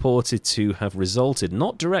widely reported to have resulted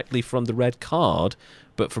not directly from the red card,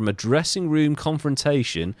 but from a dressing room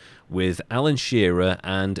confrontation with Alan Shearer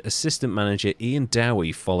and assistant manager Ian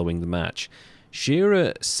Dowie following the match.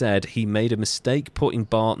 Shearer said he made a mistake putting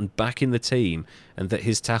Barton back in the team and that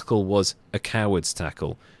his tackle was a coward's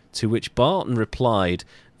tackle, to which Barton replied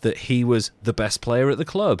that he was the best player at the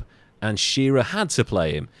club and Shearer had to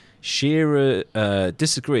play him. Shearer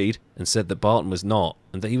disagreed and said that Barton was not,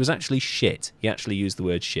 and that he was actually shit. He actually used the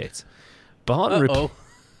word shit. Barton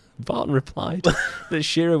replied that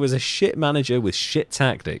Shearer was a shit manager with shit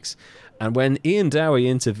tactics, and when Ian Dowie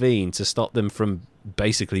intervened to stop them from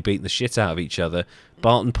basically beating the shit out of each other,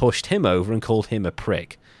 Barton pushed him over and called him a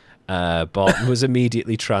prick. Barton was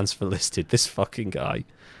immediately transfer listed. This fucking guy.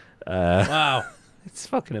 Wow. It's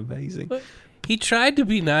fucking amazing. But he tried to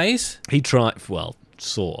be nice. He tried, well,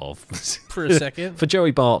 sort of. For a second. For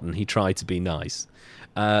Joey Barton, he tried to be nice.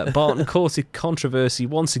 Barton courted controversy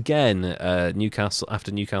once again Newcastle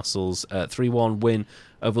after Newcastle's 3-1 win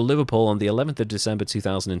over Liverpool on the 11th of December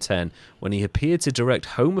 2010, when he appeared to direct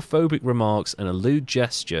homophobic remarks and a lewd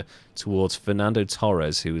gesture towards Fernando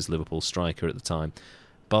Torres, who was Liverpool's striker at the time.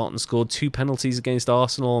 Barton scored 2 penalties against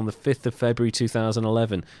Arsenal on the 5th of February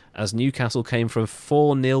 2011 as Newcastle came from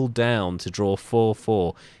 4-0 down to draw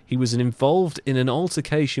 4-4. He was involved in an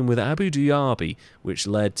altercation with Abu Diaby, which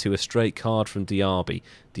led to a straight card from Diaby.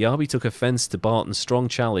 Diaby took offence to Barton's strong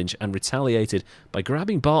challenge and retaliated by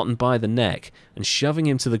grabbing Barton by the neck and shoving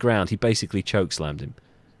him to the ground. He basically chokeslammed him.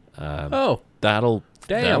 That'll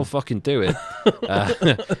fucking do it.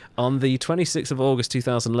 On the 26th of August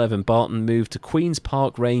 2011, Barton moved to Queen's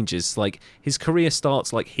Park Rangers. Like, his career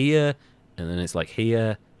starts like here, and then it's like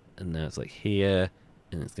here, and now it's like here,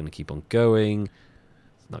 and it's going to keep on going.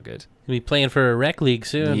 It's not good. He'll be playing for a rec league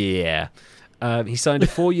soon. Yeah. He signed a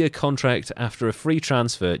 4-year contract after a free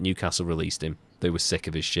transfer. Newcastle released him. They were sick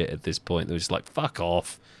of his shit at this point. They were just like, fuck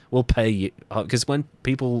off. We'll pay you. Because when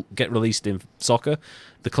people get released in soccer,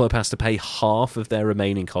 the club has to pay half of their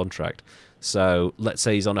remaining contract. So let's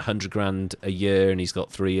say he's on 100 grand a year and he's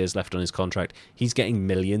got 3 years left on his contract. He's getting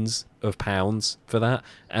millions of pounds for that.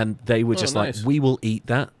 And they were just like, we will eat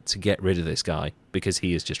that to get rid of this guy because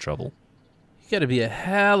he is just trouble. You got to be a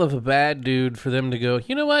hell of a bad dude for them to go,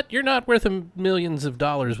 you know what? You're not worth millions of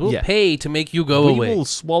dollars. We'll pay to make you go away. We will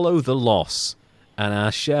swallow the loss. And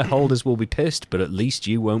our shareholders will be pissed, but at least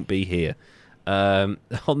you won't be here.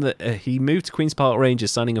 He moved to Queen's Park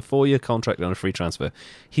Rangers, signing a 4-year contract on a free transfer.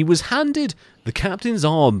 He was handed the captain's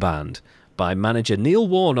armband by manager Neil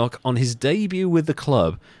Warnock on his debut with the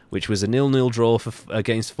club, which was a 0-0 draw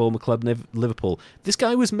against former club Liverpool. This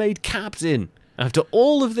guy was made captain after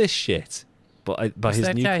all of this shit by his new club. Is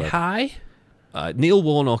that guy high? Neil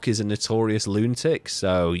Warnock is a notorious lunatic,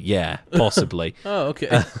 so yeah, possibly. Oh,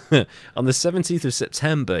 okay. On the 17th of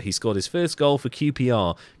September, he scored his first goal for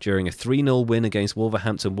QPR during a 3-0 win against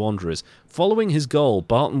Wolverhampton Wanderers. Following his goal,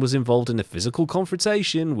 Barton was involved in a physical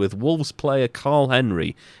confrontation with Wolves player Carl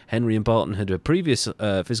Henry. Henry and Barton had a previous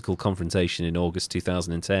physical confrontation in August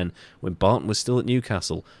 2010 when Barton was still at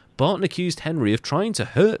Newcastle. Barton accused Henry of trying to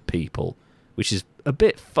hurt people, which is a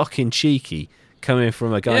bit fucking cheeky, coming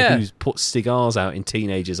from a guy who's put cigars out in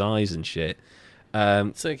teenagers' eyes and shit.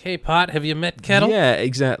 It's like, hey, Pot, have you met Kettle? Yeah,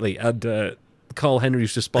 exactly. And Carl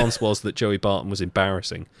Henry's response was that Joey Barton was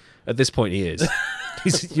embarrassing. At this point, he is.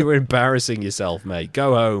 You're embarrassing yourself, mate.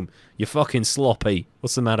 Go home. You're fucking sloppy.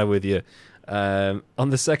 What's the matter with you? On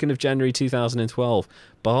the 2nd of January 2012,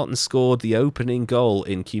 Barton scored the opening goal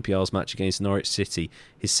in QPR's match against Norwich City,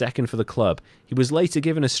 his second for the club. He was later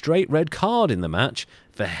given a straight red card in the match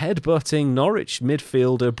for headbutting Norwich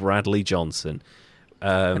midfielder Bradley Johnson.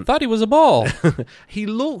 I thought he was a ball. He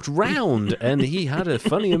looked round and he had a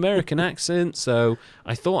funny American accent, so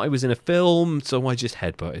I thought I was in a film, so I just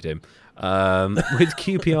headbutted him. With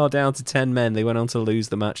QPR down to 10 men, they went on to lose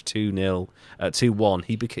the match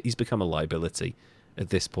 2-1. He's become a liability at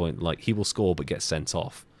this point. Like, he will score but get sent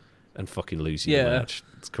off and fucking lose you the match.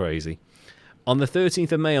 It's crazy. On the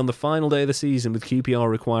 13th of May, on the final day of the season, with QPR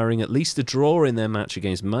requiring at least a draw in their match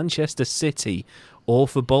against Manchester City, or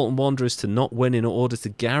for Bolton Wanderers to not win in order to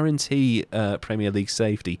guarantee Premier League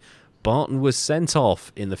safety, Barton was sent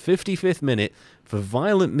off in the 55th minute for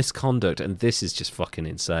violent misconduct, and this is just fucking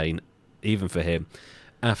insane, even for him,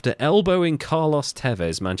 after elbowing Carlos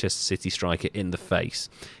Tevez, Manchester City striker, in the face.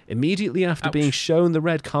 Immediately after being shown the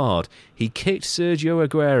red card, he kicked Sergio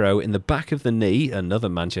Aguero in the back of the knee, another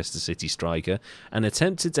Manchester City striker, and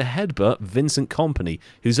attempted to headbutt Vincent Kompany,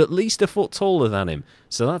 who's at least a foot taller than him.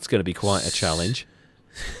 So that's going to be quite a challenge.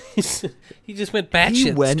 He just went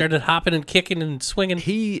batshit, started hopping and kicking and swinging.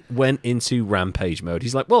 He went into rampage mode.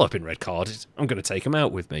 He's like, well, I've been red carded. I'm going to take him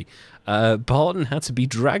out with me. Barton had to be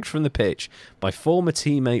dragged from the pitch by former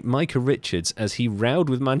teammate Micah Richards as he rowed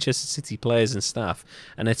with Manchester City players and staff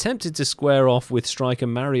and attempted to square off with striker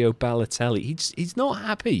Mario Balotelli. He's not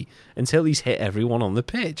happy until he's hit everyone on the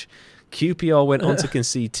pitch. QPR went on to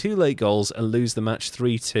concede 2 late goals and lose the match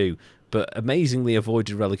 3-2. but amazingly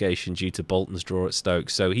avoided relegation due to Bolton's draw at Stoke.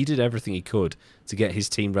 So he did everything he could to get his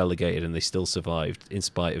team relegated, and they still survived in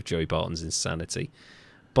spite of Joey Barton's insanity.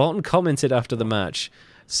 Barton commented after the match,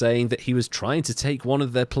 saying that he was trying to take one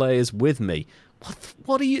of their players with me.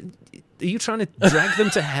 What are you... Are you trying to drag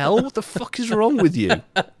them to hell? What the fuck is wrong with you?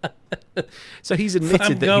 So he's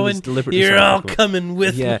admitted that he was deliberately... You're all coming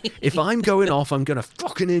with me. If I'm going off, I'm going to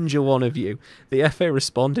fucking injure one of you. The FA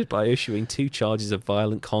responded by issuing 2 charges of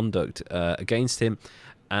violent conduct against him,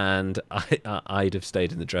 and I'd have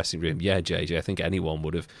stayed in the dressing room. Yeah, JJ, I think anyone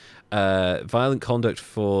would have. Violent conduct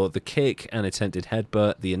for the kick and attempted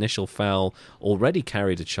headbutt. The initial foul already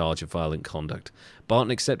carried a charge of violent conduct.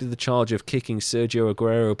 Barton accepted the charge of kicking Sergio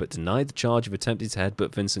Aguero, but denied the charge of attempting to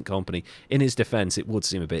headbutt Vincent Kompany. In his defence, it would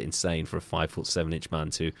seem a bit insane for a 5'7" man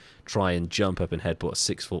to try and jump up and headbutt a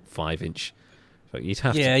 6'5". You'd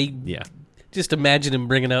have to, Just imagine him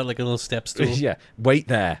bringing out like a little step stool. Yeah, wait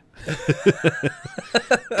there.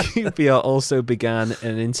 QPR also began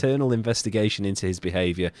an internal investigation into his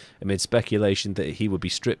behaviour amid speculation that he would be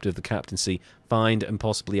stripped of the captaincy, fined and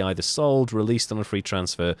possibly either sold, released on a free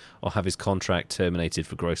transfer, or have his contract terminated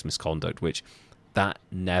for gross misconduct, which that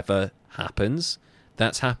never happens.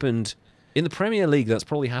 That's happened in the Premier League. That's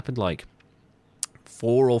probably happened like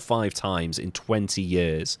 4 or 5 times in 20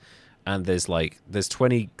 years. And there's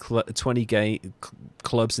 20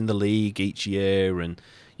 clubs in the league each year, and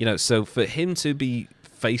so for him to be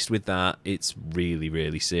faced with that, it's really,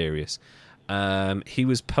 really serious. He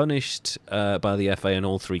was punished by the FA on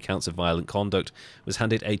all 3 counts of violent conduct, was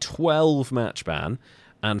handed a 12-match ban,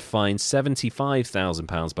 and fined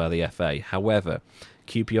 £75,000 by the FA. However,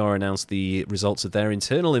 QPR announced the results of their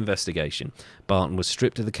internal investigation. Barton was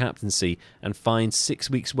stripped of the captaincy and fined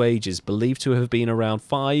 6 weeks' wages, believed to have been around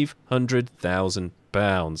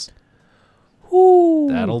 £500,000.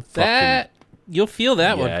 Ooh, you'll feel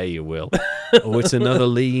that one. Yeah, you will. It's another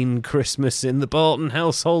lean Christmas in the Barton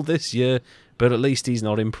household this year, but at least he's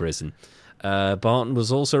not in prison. Barton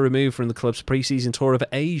was also removed from the club's pre-season tour of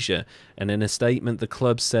Asia, and in a statement the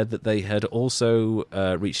club said that they had also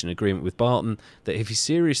reached an agreement with Barton that if he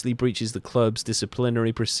seriously breaches the club's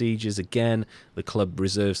disciplinary procedures again, the club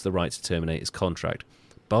reserves the right to terminate his contract.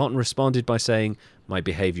 Barton responded by saying, "My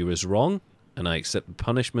behaviour was wrong, and I accept the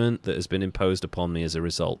punishment that has been imposed upon me as a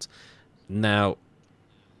result." Now,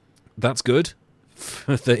 that's good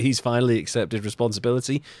that he's finally accepted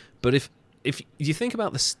responsibility, but if you think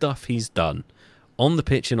about the stuff he's done on the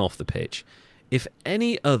pitch and off the pitch, if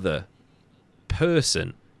any other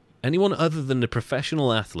person, anyone other than a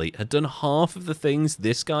professional athlete, had done half of the things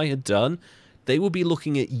this guy had done, they would be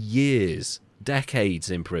looking at years, decades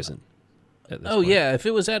in prison. Oh, yeah. If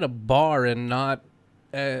it was at a bar and not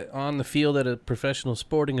on the field at a professional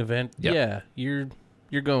sporting event, yeah, you're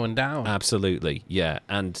going down. Absolutely, yeah.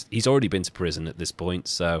 And he's already been to prison at this point,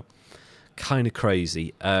 so kind of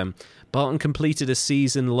crazy. Barton completed a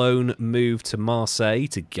season loan move to Marseille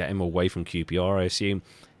to get him away from QPR, I assume.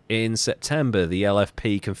 In September, the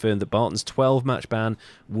LFP confirmed that Barton's 12-match ban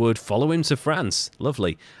would follow him to France.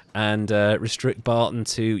 Lovely. And restrict Barton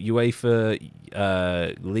to UEFA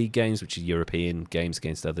league games, which are European games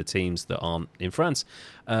against other teams that aren't in France.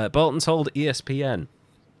 Barton told ESPN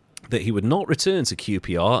that he would not return to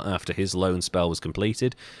QPR after his loan spell was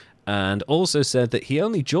completed, and also said that he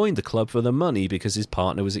only joined the club for the money because his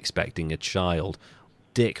partner was expecting a child.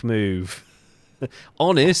 Dick move.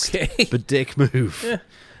 Honest, okay. But dick move. Yeah.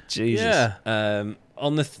 Jesus. Yeah.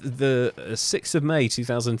 On the 6th of May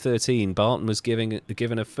 2013, Barton was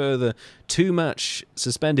given a further 2-match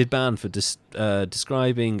suspended ban for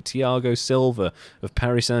describing Thiago Silva of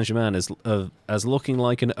Paris Saint-Germain as looking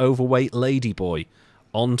like an overweight ladyboy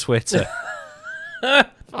on Twitter.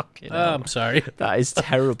 Fucking hell. I'm sorry. That is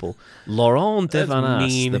terrible. Laurent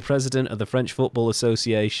Devanas, the president of the French Football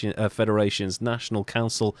Association Federation's National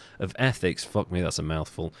Council of Ethics, fuck me, that's a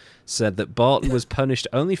mouthful, said that Barton was punished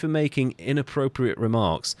only for making inappropriate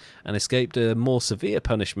remarks and escaped a more severe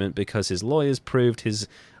punishment because his lawyers proved his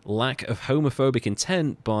lack of homophobic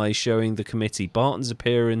intent by showing the committee Barton's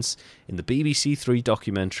appearance in the BBC 3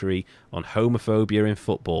 documentary on homophobia in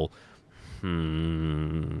football.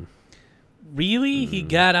 Really? He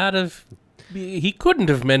got out of... He couldn't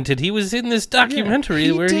have meant it. He was in this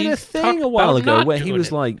documentary where he did a thing a while ago where he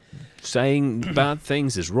was like saying bad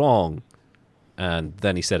things is wrong, and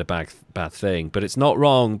then he said a bad thing, but it's not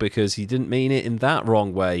wrong because he didn't mean it in that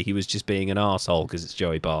wrong way. He was just being an arsehole because it's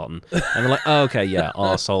Joey Barton. And they're like, oh, okay, yeah,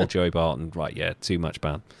 arsehole Joey Barton. Right, yeah, too much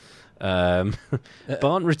ban.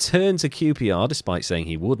 Barton returned to QPR, despite saying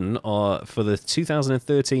he wouldn't, for the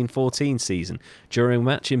 2013-14 season. During a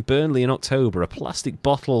match in Burnley in October, a plastic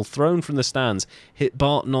bottle thrown from the stands hit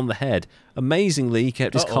Barton on the head. Amazingly, he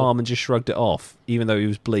kept his calm and just shrugged it off, even though he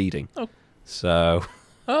was bleeding. Oh. So...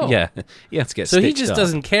 Oh. Yeah, he had to get so stitched he just up.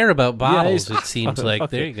 doesn't care about bottles, Yeah, it seems like.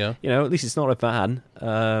 There you go. You know, at least it's not a van.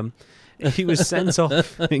 He was sent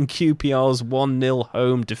off in QPR's 1-0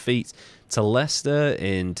 home defeat to Leicester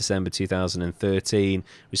in December 2013,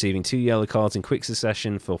 receiving 2 yellow cards in quick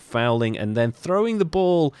succession for fouling and then throwing the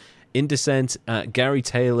ball in descent at Gary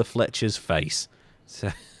Taylor Fletcher's face.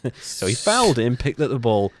 So he fouled him, picked up the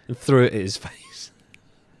ball, and threw it at his face.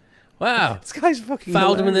 Wow. This guy's fucking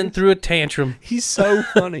Fouled him and hilarious. then threw a tantrum. He's so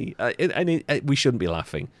funny. We shouldn't be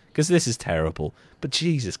laughing, because this is terrible. But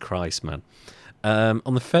Jesus Christ, man.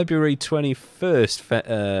 On the February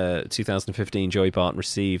 21st, 2015, Joey Barton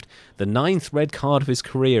received the 9th red card of his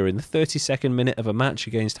career in the 32nd minute of a match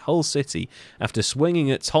against Hull City after swinging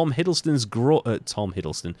at Tom Huddleston,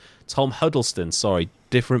 sorry,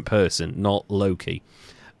 different person, not Loki.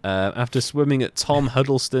 After swimming at Tom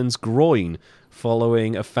Huddleston's groin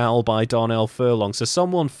following a foul by Darnell Furlong. So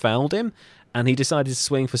someone fouled him, and he decided to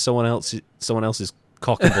swing for someone else's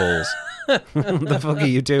cock and balls. What the fuck are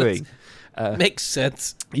you doing? Makes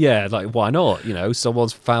sense. Yeah, like, why not? You know,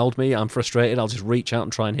 someone's fouled me, I'm frustrated, I'll just reach out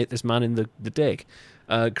and try and hit this man in the dick.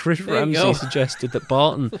 Chris Ramsey suggested that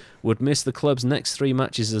Barton would miss the club's next 3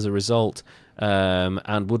 matches as a result,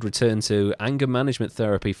 and would return to anger management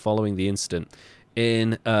therapy following the incident.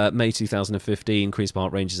 In May 2015, Queen's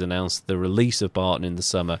Park Rangers announced the release of Barton in the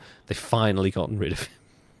summer. They've finally gotten rid of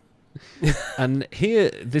him. And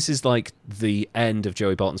here, this is like the end of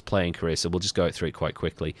Joey Barton's playing career, so we'll just go through it quite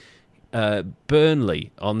quickly.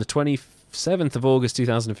 Burnley, on the 27th of August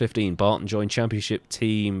 2015, Barton joined Championship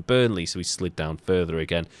team Burnley, so he slid down further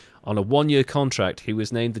again. On a 1-year contract, he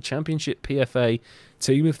was named the Championship PFA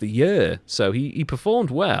Team of the Year, so he performed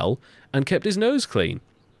well and kept his nose clean.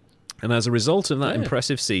 And as a result of that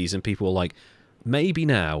impressive season, people were like, maybe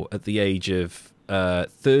now, at the age of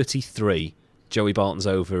 33, Joey Barton's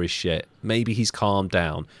over his shit. Maybe he's calmed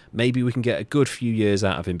down. Maybe we can get a good few years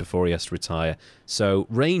out of him before he has to retire. So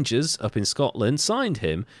Rangers, up in Scotland, signed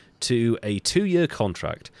him to a 2-year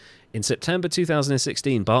contract. In September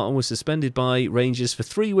 2016, Barton was suspended by Rangers for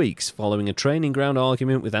 3 weeks following a training ground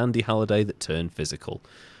argument with Andy Halliday that turned physical.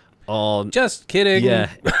 Just kidding. Yeah,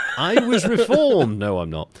 I was reformed. No, I'm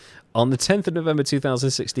not. On the 10th of November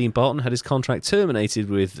 2016, Barton had his contract terminated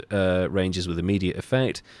with Rangers with immediate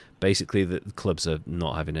effect. Basically, the clubs are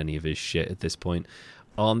not having any of his shit at this point.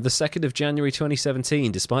 On the 2nd of January 2017,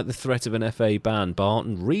 despite the threat of an FA ban,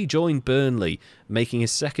 Barton rejoined Burnley, making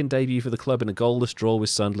his second debut for the club in a goalless draw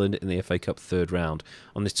with Sunderland in the FA Cup third round.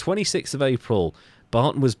 On the 26th of April,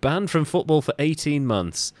 Barton was banned from football for 18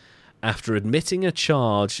 months after admitting a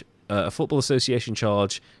charge, a Football Association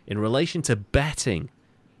charge, in relation to betting.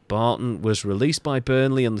 Barton was released by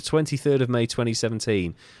Burnley on the 23rd of May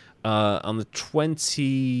 2017. On the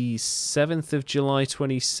 27th of July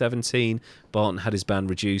 2017, Barton had his ban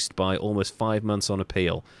reduced by almost 5 months on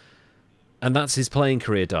appeal. And that's his playing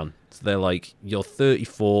career done. So they're like, you're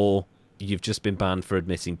 34, you've just been banned for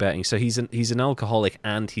admitting betting. So he's an alcoholic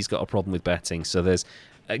and he's got a problem with betting. So there's,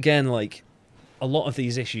 again, like, a lot of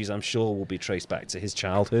these issues I'm sure will be traced back to his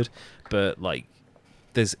childhood. But, like,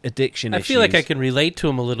 there's addiction issues. I feel like I can relate to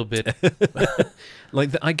him a little bit.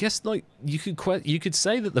 I guess like you could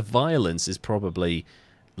say that the violence is probably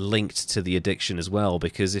linked to the addiction as well,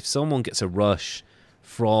 because if someone gets a rush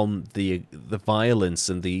from the violence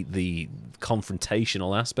and the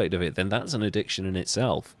confrontational aspect of it, then that's an addiction in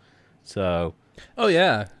itself. So, oh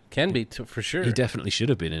yeah, can be for sure. He definitely should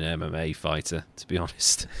have been an MMA fighter, to be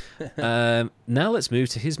honest. Now let's move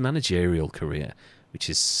to his managerial career, which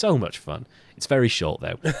is so much fun. It's very short,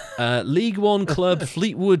 though. League One club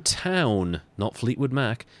Fleetwood Town, not Fleetwood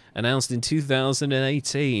Mac, announced in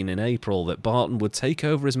 2018 in April that Barton would take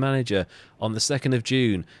over as manager on the 2nd of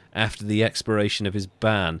June after the expiration of his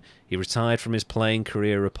ban. He retired from his playing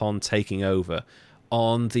career upon taking over.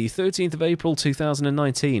 On the 13th of April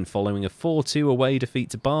 2019, following a 4-2 away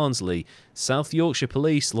defeat to Barnsley, South Yorkshire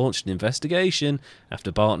Police launched an investigation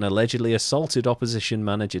after Barton allegedly assaulted opposition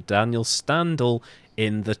manager Daniel Standel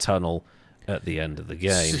in the tunnel at the end of the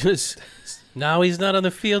game. Now he's not on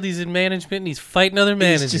the field, he's in management, and he's fighting other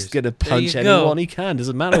managers. He's just going to punch anyone he can,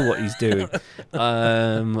 doesn't matter what he's doing.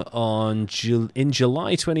 In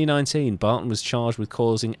July 2019, Barton was charged with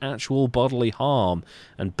causing actual bodily harm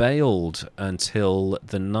and bailed until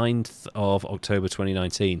the 9th of October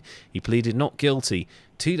 2019. He pleaded not guilty.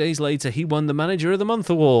 2 days later, he won the Manager of the Month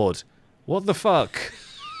award. What the fuck?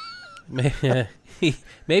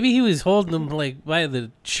 Maybe he was holding them like by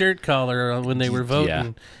the shirt collar when they were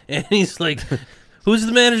voting, and he's like, "Who's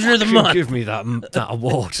the manager of the month? Give me that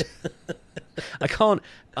award." I can't.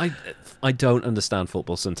 I don't understand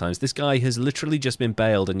football sometimes. This guy has literally just been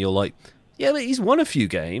bailed, and you're like, yeah, but he's won a few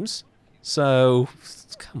games, so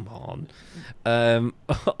come on.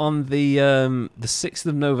 On the 6th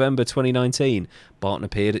of November 2019, Barton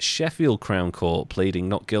appeared at Sheffield Crown Court, pleading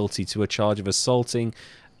not guilty to a charge of assaulting,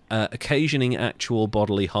 occasioning actual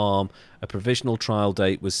bodily harm. A provisional trial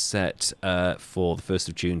date was set for the 1st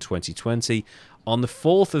of June 2020. On the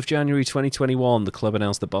 4th of January 2021, the club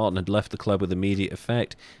announced that Barton had left the club with immediate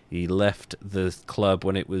effect. He left the club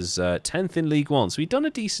when it was 10th in League One, so he'd done a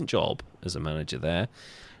decent job as a manager there.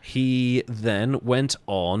 He then went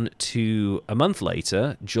on to, a month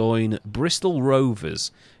later, join Bristol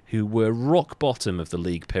Rovers, who were rock bottom of the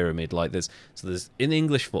league pyramid like this. So there's, in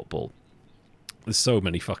English football, there's so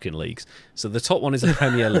many fucking leagues. So the top one is the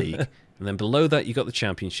Premier League, and then below that you got the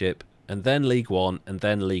Championship, and then League One, and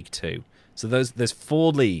then League Two. So there's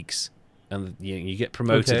 4 leagues, and you get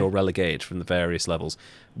promoted or relegated from the various levels.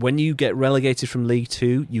 When you get relegated from League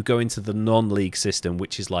 2, you go into the non-league system,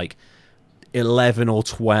 which is like 11 or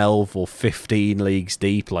 12 or 15 leagues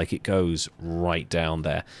deep. Like, it goes right down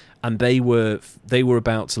there. And they were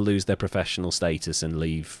about to lose their professional status and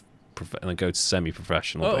leave and go to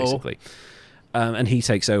semi-professional, basically. And he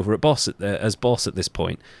takes over as boss at this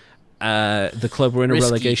point. The club were in a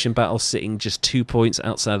relegation battle, sitting just 2 points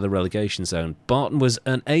outside of the relegation zone. Barton was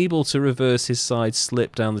unable to reverse his side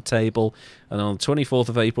slip down the table, and on the 24th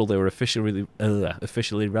of April they were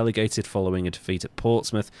officially relegated following a defeat at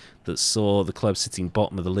Portsmouth that saw the club sitting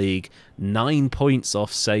bottom of the league, 9 points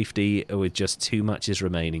off safety with just 2 matches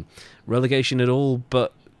remaining. Relegation had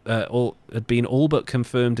been all but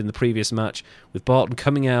confirmed in the previous match, with Barton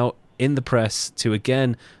coming out in the press to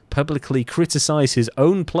again publicly criticise his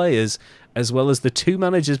own players as well as the 2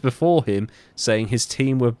 managers before him, saying his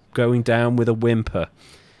team were going down with a whimper.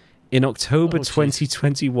 In October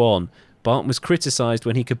 2021, Barton was criticised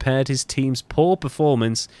when he compared his team's poor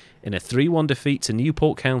performance in a 3-1 defeat to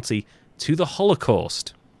Newport County to the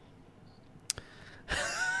Holocaust.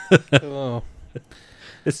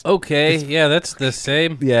 That's the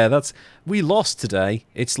same. Yeah, we lost today.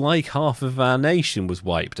 It's like half of our nation was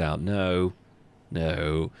wiped out. No.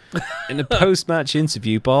 In a post-match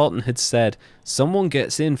interview, Barton had said, "Someone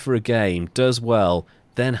gets in for a game, does well,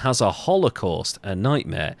 then has a Holocaust, a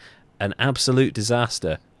nightmare, an absolute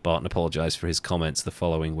disaster." Barton apologised for his comments the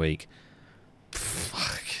following week.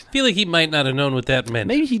 I feel like he might not have known what that meant.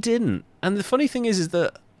 Maybe he didn't. And the funny thing is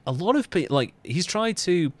that a lot of people, like, he's tried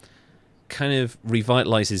to kind of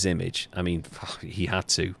revitalise his image. I mean, he had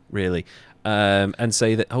to, really. And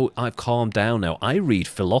say that, "Oh, I've calmed down now. I read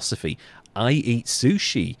philosophy. I eat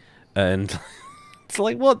sushi." And it's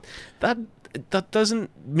like, what? That doesn't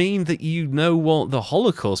mean that you know what the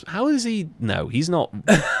Holocaust. How is he? No, he's not.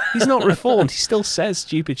 He's not reformed. He still says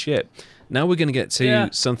stupid shit. Now we're going to get to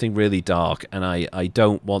something really dark, and I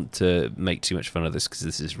don't want to make too much fun of this because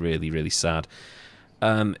this is really, really sad.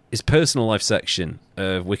 His personal life section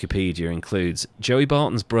of Wikipedia includes Joey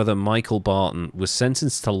Barton's brother Michael Barton was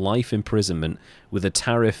sentenced to life imprisonment with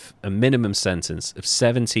a minimum sentence of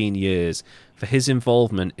 17 years for his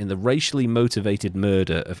involvement in the racially motivated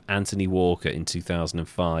murder of Anthony Walker in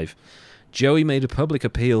 2005. Joey made a public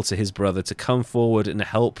appeal to his brother to come forward and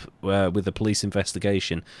help with the police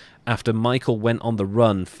investigation after Michael went on the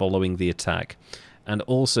run following the attack, and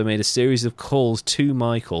also made a series of calls to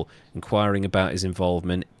Michael inquiring about his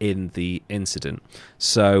involvement in the incident.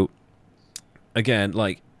 So, again,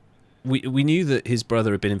 like, we knew that his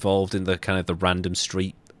brother had been involved in the kind of the random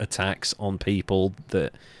street attacks on people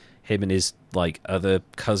that him and his, like, other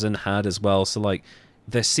cousin had as well. So, like,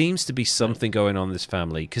 there seems to be something going on in this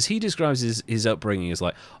family, because he describes his upbringing as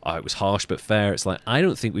like, "Oh, it was harsh but fair." It's like, I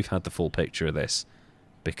don't think we've had the full picture of this,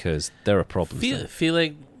 because there are problems. Feel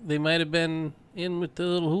like they might have been in with the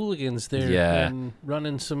little hooligans there and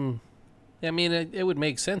running some. I mean, it would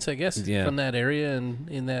make sense, I guess, from that area and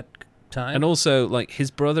in that time. And also, like, his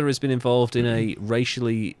brother has been involved in a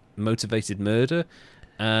racially motivated murder.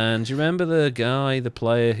 And do you remember the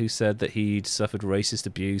player who said that he'd suffered racist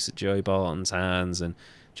abuse at Joey Barton's hands, and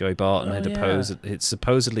Joey Barton had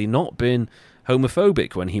supposedly not been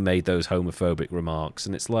homophobic when he made those homophobic remarks?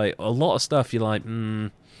 And it's like, a lot of stuff you're like,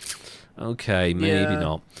 okay, maybe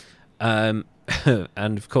not. And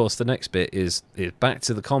of course, the next bit is back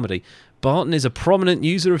to the comedy. Barton is a prominent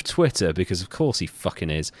user of Twitter, because of course he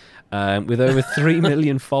fucking is, with over 3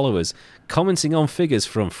 million followers, commenting on figures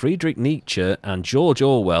from Friedrich Nietzsche and George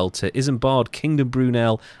Orwell to Isambard, Kingdom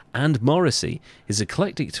Brunel, and Morrissey. His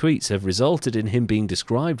eclectic tweets have resulted in him being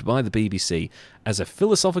described by the BBC as a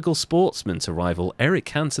philosophical sportsman to rival Eric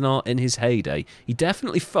Cantona in his heyday. He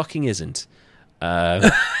definitely fucking isn't.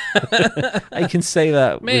 I can say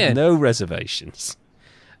that with no reservations.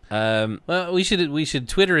 Well, we should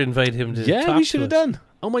Twitter invite him to talk we should to have us. done.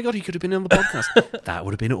 Oh my God, he could have been on the podcast. That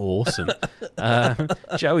would have been awesome.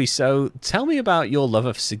 Joey, so tell me about your love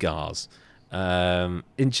of cigars.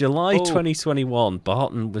 In July 2021,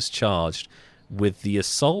 Barton was charged with the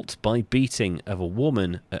assault by beating of a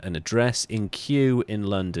woman at an address in Kew in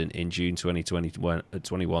London in June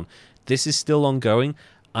 2021. This is still ongoing.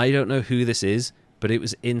 I don't know who this is, but it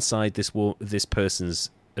was inside this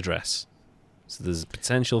person's address. So there's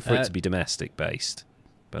potential for it to be domestic based.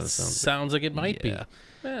 Sounds like it might be.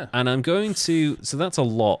 Yeah. And I'm going to... So that's a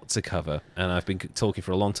lot to cover, and I've been talking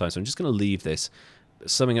for a long time, so I'm just going to leave this,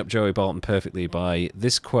 summing up Joey Barton perfectly by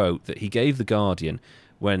this quote that he gave The Guardian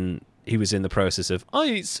when he was in the process of, I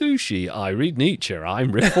eat sushi, I read Nietzsche,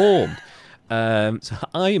 I'm reformed. So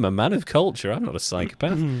I am a man of culture, I'm not a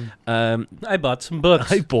psychopath. I bought some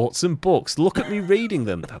books. I bought some books. Look at me reading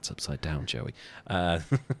them. That's upside down, Joey. No,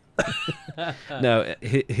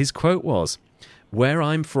 his quote was, where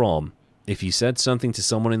I'm from, if you said something to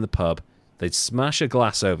someone in the pub, they'd smash a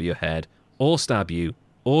glass over your head, or stab you,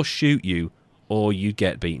 or shoot you, or you'd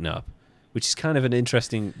get beaten up. Which is kind of an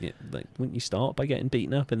interesting... Like, wouldn't you start by getting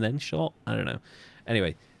beaten up and then shot? I don't know.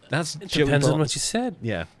 Anyway, that's Joey depends on Barton's, what you said.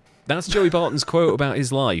 Yeah. That's Joey Barton's quote about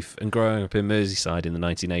his life and growing up in Merseyside in the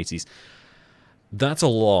 1980s. That's a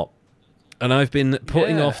lot. And I've been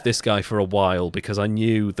putting off this guy for a while because I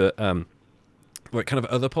knew that... what kind of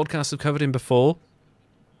other podcasts have covered him before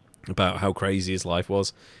about how crazy his life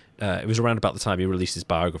was. It was around about the time he released his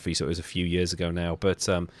biography, so it was a few years ago now. But,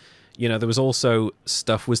 there was also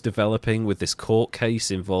stuff was developing with this court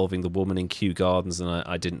case involving the woman in Kew Gardens, and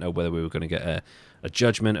I didn't know whether we were going to get a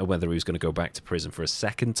judgment or whether he was going to go back to prison for a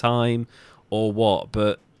second time or what.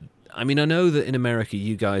 But, I mean, I know that in America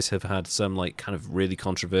you guys have had some, like, kind of really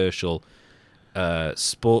controversial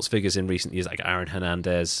sports figures in recent years, like Aaron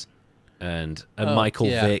Hernandez and Michael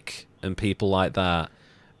Vick and people like that.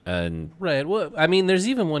 And right. Well, I mean, there's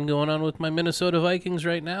even one going on with my Minnesota Vikings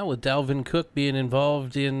right now, with Dalvin Cook being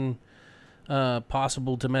involved in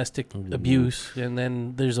possible domestic abuse, and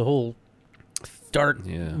then there's a whole dark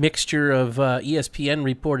mixture of ESPN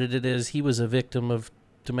reported it as he was a victim of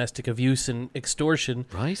domestic abuse and extortion,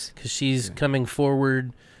 right? Because she's coming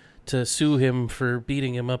forward to sue him for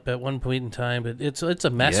beating him up at one point in time, but it's a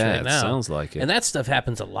mess right now. Sounds like it. And that stuff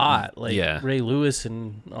happens a lot, like Ray Lewis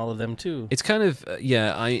and all of them too. It's kind of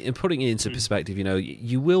I'm putting it into perspective.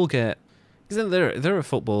 You will get, because there are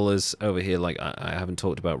footballers over here. Like I haven't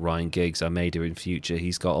talked about Ryan Giggs. I may do in future.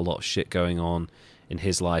 He's got a lot of shit going on in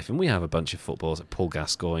his life, and we have a bunch of footballers like Paul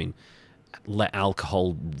Gascoigne. Let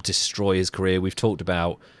alcohol destroy his career. We've talked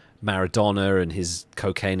about Maradona and his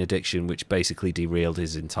cocaine addiction, which basically derailed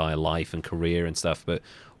his entire life and career and stuff. But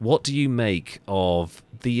what do you make of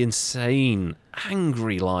the insane,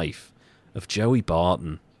 angry life of Joey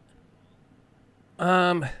Barton?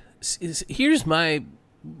 Here's my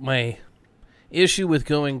issue with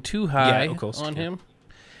going too high on him,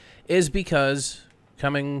 is because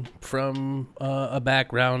coming from a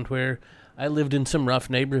background where I lived in some rough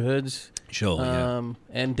neighborhoods,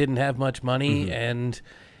 and didn't have much money, and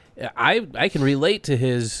I can relate to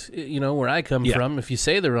his, where I come from. If you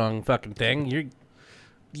say the wrong fucking thing,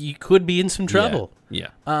 you could be in some trouble. Yeah.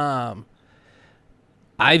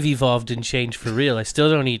 I've evolved and changed for real. I still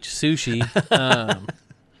don't eat sushi.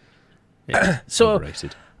 So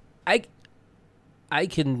overrated. I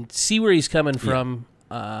can see where he's coming from.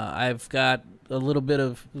 I've got a little bit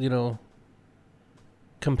of,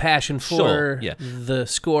 compassion for the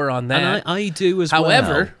score on that. And I do as well.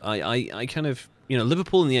 However, I kind of...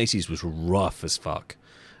 Liverpool in the 80s was rough as fuck.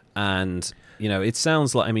 And, it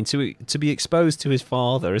sounds like, to be exposed to his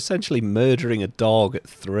father essentially murdering a dog at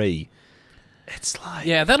 3, it's like...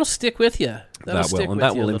 Yeah, that'll stick with you.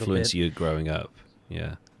 That will influence you growing up.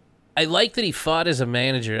 Yeah. I like that he fought as a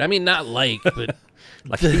manager. I mean, not like, but...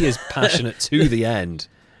 like, he is passionate to the end.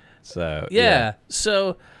 So, yeah.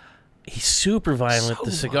 So... He's super violent.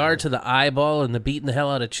 The cigar to the eyeball and the beating the hell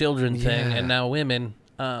out of children thing, and now women...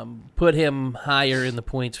 put him higher in the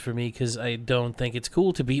points for me because I don't think it's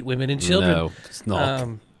cool to beat women and children. No, it's not.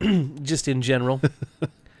 Just in general.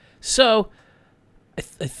 So, I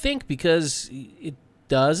think because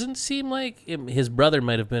doesn't seem like his brother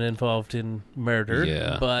might have been involved in murder.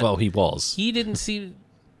 Yeah. But well, he was. He didn't see.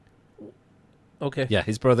 Okay. Yeah,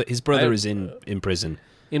 his brother is in prison.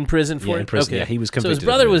 In prison for it? In prison. Okay. Yeah, he was So convicted. his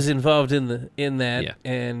brother of it. was involved in that, Yeah.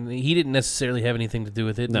 and he didn't necessarily have anything to do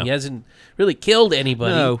with it. No. And he hasn't really killed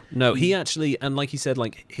anybody. No. He actually, and like he said,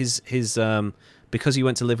 like his because he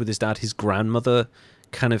went to live with his dad, his grandmother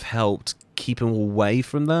kind of helped keep him away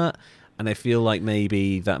from that. And I feel like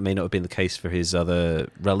maybe that may not have been the case for his other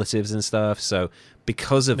relatives and stuff. So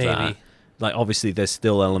because of that, like obviously there's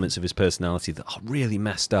still elements of his personality that are really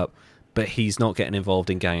messed up, but he's not getting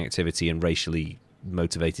involved in gang activity and racially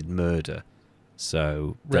motivated murder.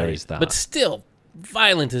 So there is that. But still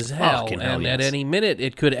violent as hell. Fucking And hell, at yes. any minute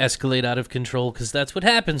it could escalate out of control because that's what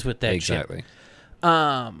happens with that shit. Exactly.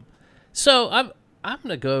 So I'm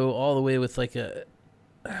gonna go all the way with like an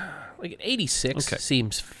 86 Okay.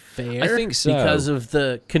 seems fair. I think so. Because of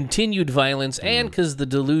the continued violence and because the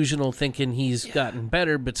delusional thinking he's gotten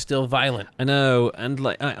better but still violent. I know, and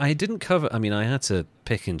like I didn't cover. I mean, I had to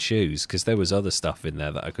pick and choose because there was other stuff in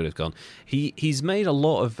there that I could have gone. He's made a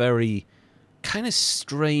lot of very kind of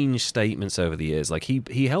strange statements over the years. Like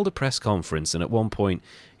he held a press conference, and at one point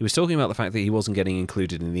he was talking about the fact that he wasn't getting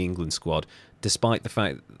included in the England squad, despite the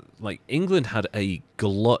fact like England had a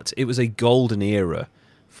glut. It was a golden era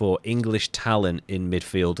for English talent in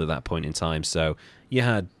midfield at that point in time. So you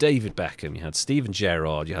had David Beckham, you had Steven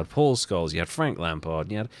Gerrard, you had Paul Scholes, you had Frank Lampard,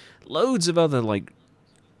 and you had loads of other like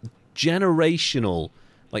generational.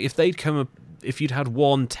 Like if you'd had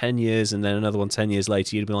one 10 years and then another one 10 years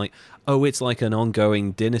later, you'd be like, oh, it's like an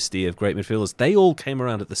ongoing dynasty of great midfielders. They all came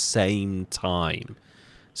around at the same time.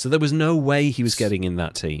 So there was no way he was getting in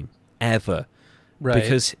that team ever. Right.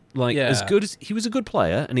 Because as good as he was a good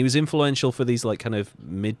player and he was influential for these like kind of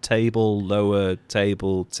mid-table, lower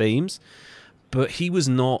table teams, but he was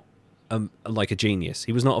not like a genius.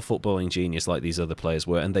 He was not a footballing genius like these other players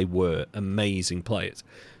were, and they were amazing players.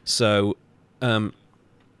 So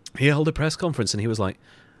he held a press conference and he was like,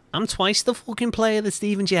 I'm twice the fucking player that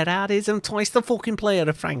Steven Gerrard is. I'm twice the fucking player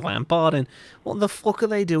that Frank Lampard. And what the fuck are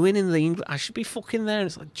they doing in the England? I should be fucking there. And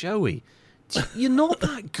it's like, Joey, you're not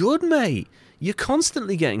that good, mate. You're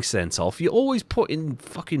constantly getting sent off. You're always putting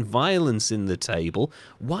fucking violence in the table.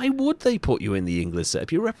 Why would they put you in the England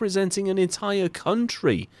setup? You're representing an entire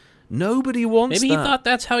country. Nobody wants Maybe that. he thought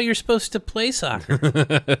that's how you're supposed to play soccer.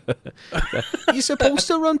 You're supposed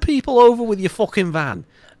to run people over with your fucking van.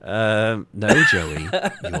 No, Joey,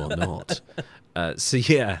 you're not. So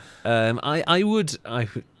yeah, I would.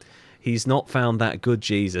 He's not found that good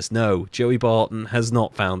Jesus. No, Joey Barton has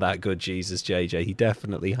not found that good Jesus, JJ. He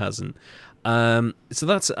definitely hasn't. So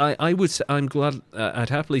that's I'm glad I'd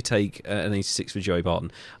happily take an 86 for Joey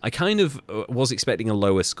Barton. I kind of was expecting a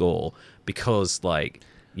lower score because like,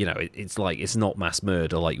 you know, it's not mass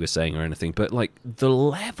murder like you were saying or anything, but like the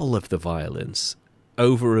level of the violence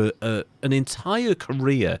over an entire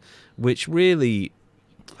career, which really,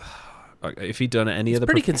 if he'd done it any other,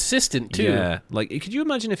 pretty consistent too. Yeah, like could you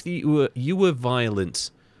imagine if you were violent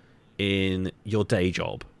in your day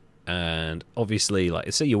job? And obviously,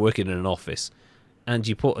 like, say you're working in an office and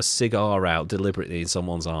you put a cigar out deliberately in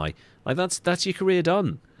someone's eye, like that's your career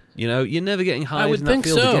done. You know, you're never getting hired in that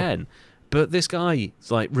field again. But this guy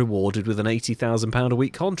is like rewarded with an £80,000 a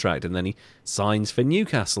week contract, and then he signs for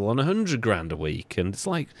Newcastle on $100,000 a week, and it's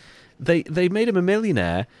like they made him a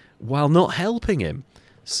millionaire while not helping him.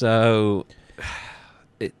 So,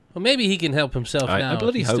 well, maybe he can help himself now. I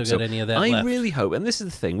bloody if hope still so. got any of that I left. really hope, and this is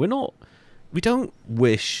the thing: we don't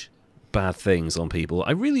wish bad things on people.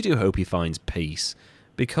 I really do hope he finds peace,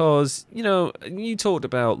 because you know, you talked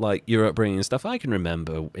about like your upbringing and stuff. I can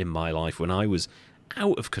remember in my life when I was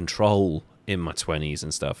out of control in my 20s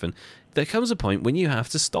and stuff, and there comes a point when you have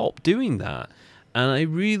to stop doing that. And I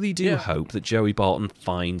really do hope that Joey Barton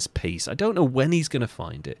finds peace. I don't know when he's going to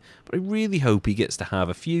find it, but I really hope he gets to have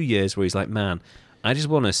a few years where he's like, man, I just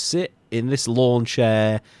want to sit in this lawn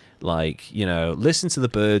chair, like, you know, listen to the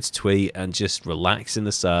birds tweet and just relax in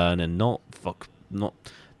the sun and not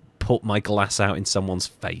put my glass out in someone's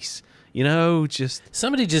face. You know, just...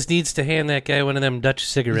 Somebody just needs to hand that guy one of them Dutch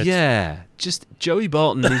cigarettes. Yeah, just Joey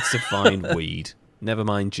Barton needs to find weed. Never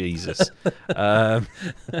mind Jesus.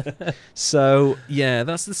 So, yeah,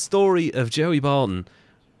 that's the story of Joey Barton.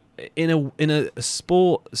 In a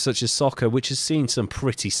sport such as soccer, which has seen some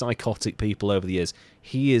pretty psychotic people over the years,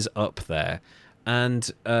 he is up there.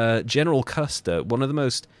 And General Custer, one of the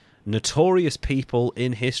most notorious people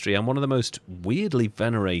in history and one of the most weirdly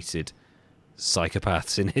venerated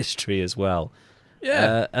psychopaths in history as well.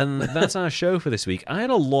 Yeah. And that's our show for this week. I had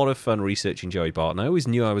a lot of fun researching Joey Barton. I always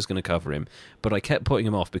knew I was going to cover him, but I kept putting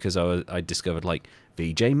him off because I discovered like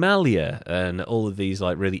VJ Malia and all of these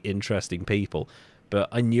like really interesting people. But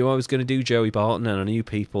I knew I was going to do Joey Barton, and I knew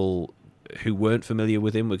people who weren't familiar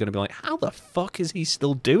with him were going to be like, how the fuck is he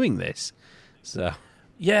still doing this? So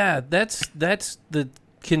yeah, that's the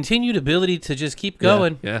continued ability to just keep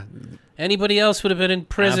going. Yeah. Anybody else would have been in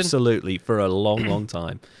prison. Absolutely, for a long, long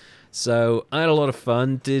time. So I had a lot of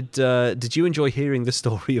fun. Did you enjoy hearing the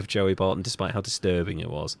story of Joey Barton, despite how disturbing it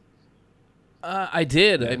was? I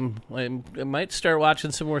did. I might start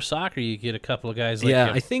watching some more soccer. You get a couple of guys like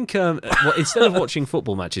I think well, instead of watching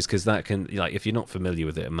football matches, because that can, like, if you're not familiar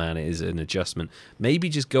with it, man, it is an adjustment. Maybe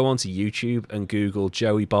just go onto YouTube and Google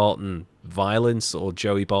Joey Barton violence or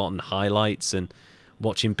Joey Barton highlights and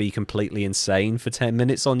watch him be completely insane for 10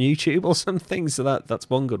 minutes on YouTube or something. So that's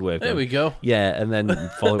one good way of There we go. Yeah, and then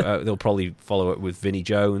they'll probably follow it with Vinnie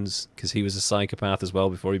Jones, because he was a psychopath as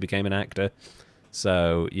well before he became an actor.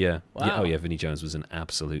 So, yeah. Wow. Yeah. Oh, yeah, Vinnie Jones was an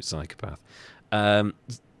absolute psychopath.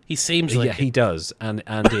 He seems like yeah, he does, and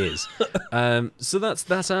is. So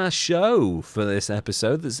that's our show for this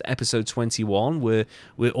episode. This is episode 21. We're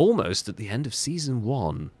almost at the end of season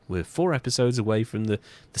 1. We're 4 episodes away from the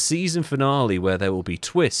season finale, where there will be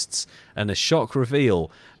twists and a shock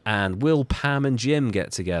reveal. And will Pam and Jim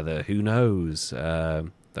get together? Who knows?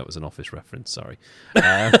 That was an Office reference, sorry.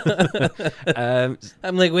 I'm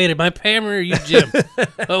like, wait, am I Pam or are you Jim?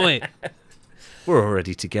 Oh, wait. We're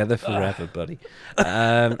already together forever, buddy.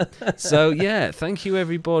 So, yeah, thank you,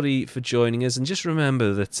 everybody, for joining us. And just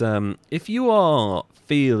remember that if you are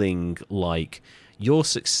feeling like your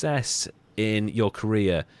success in your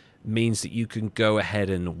career means that you can go ahead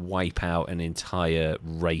and wipe out an entire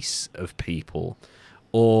race of people,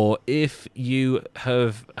 or if you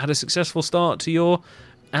have had a successful start to your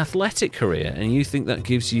athletic career and you think that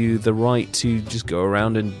gives you the right to just go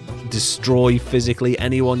around and destroy physically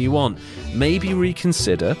anyone you want, maybe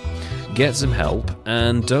reconsider, get some help,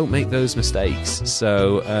 and don't make those mistakes.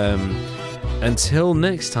 So until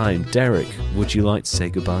next time, Derek, would you like to say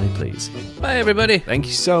goodbye, please? Bye, everybody. Thank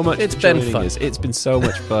you so much for joining us. It's been so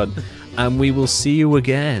much fun. And we will see you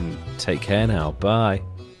again. Take care now. Bye.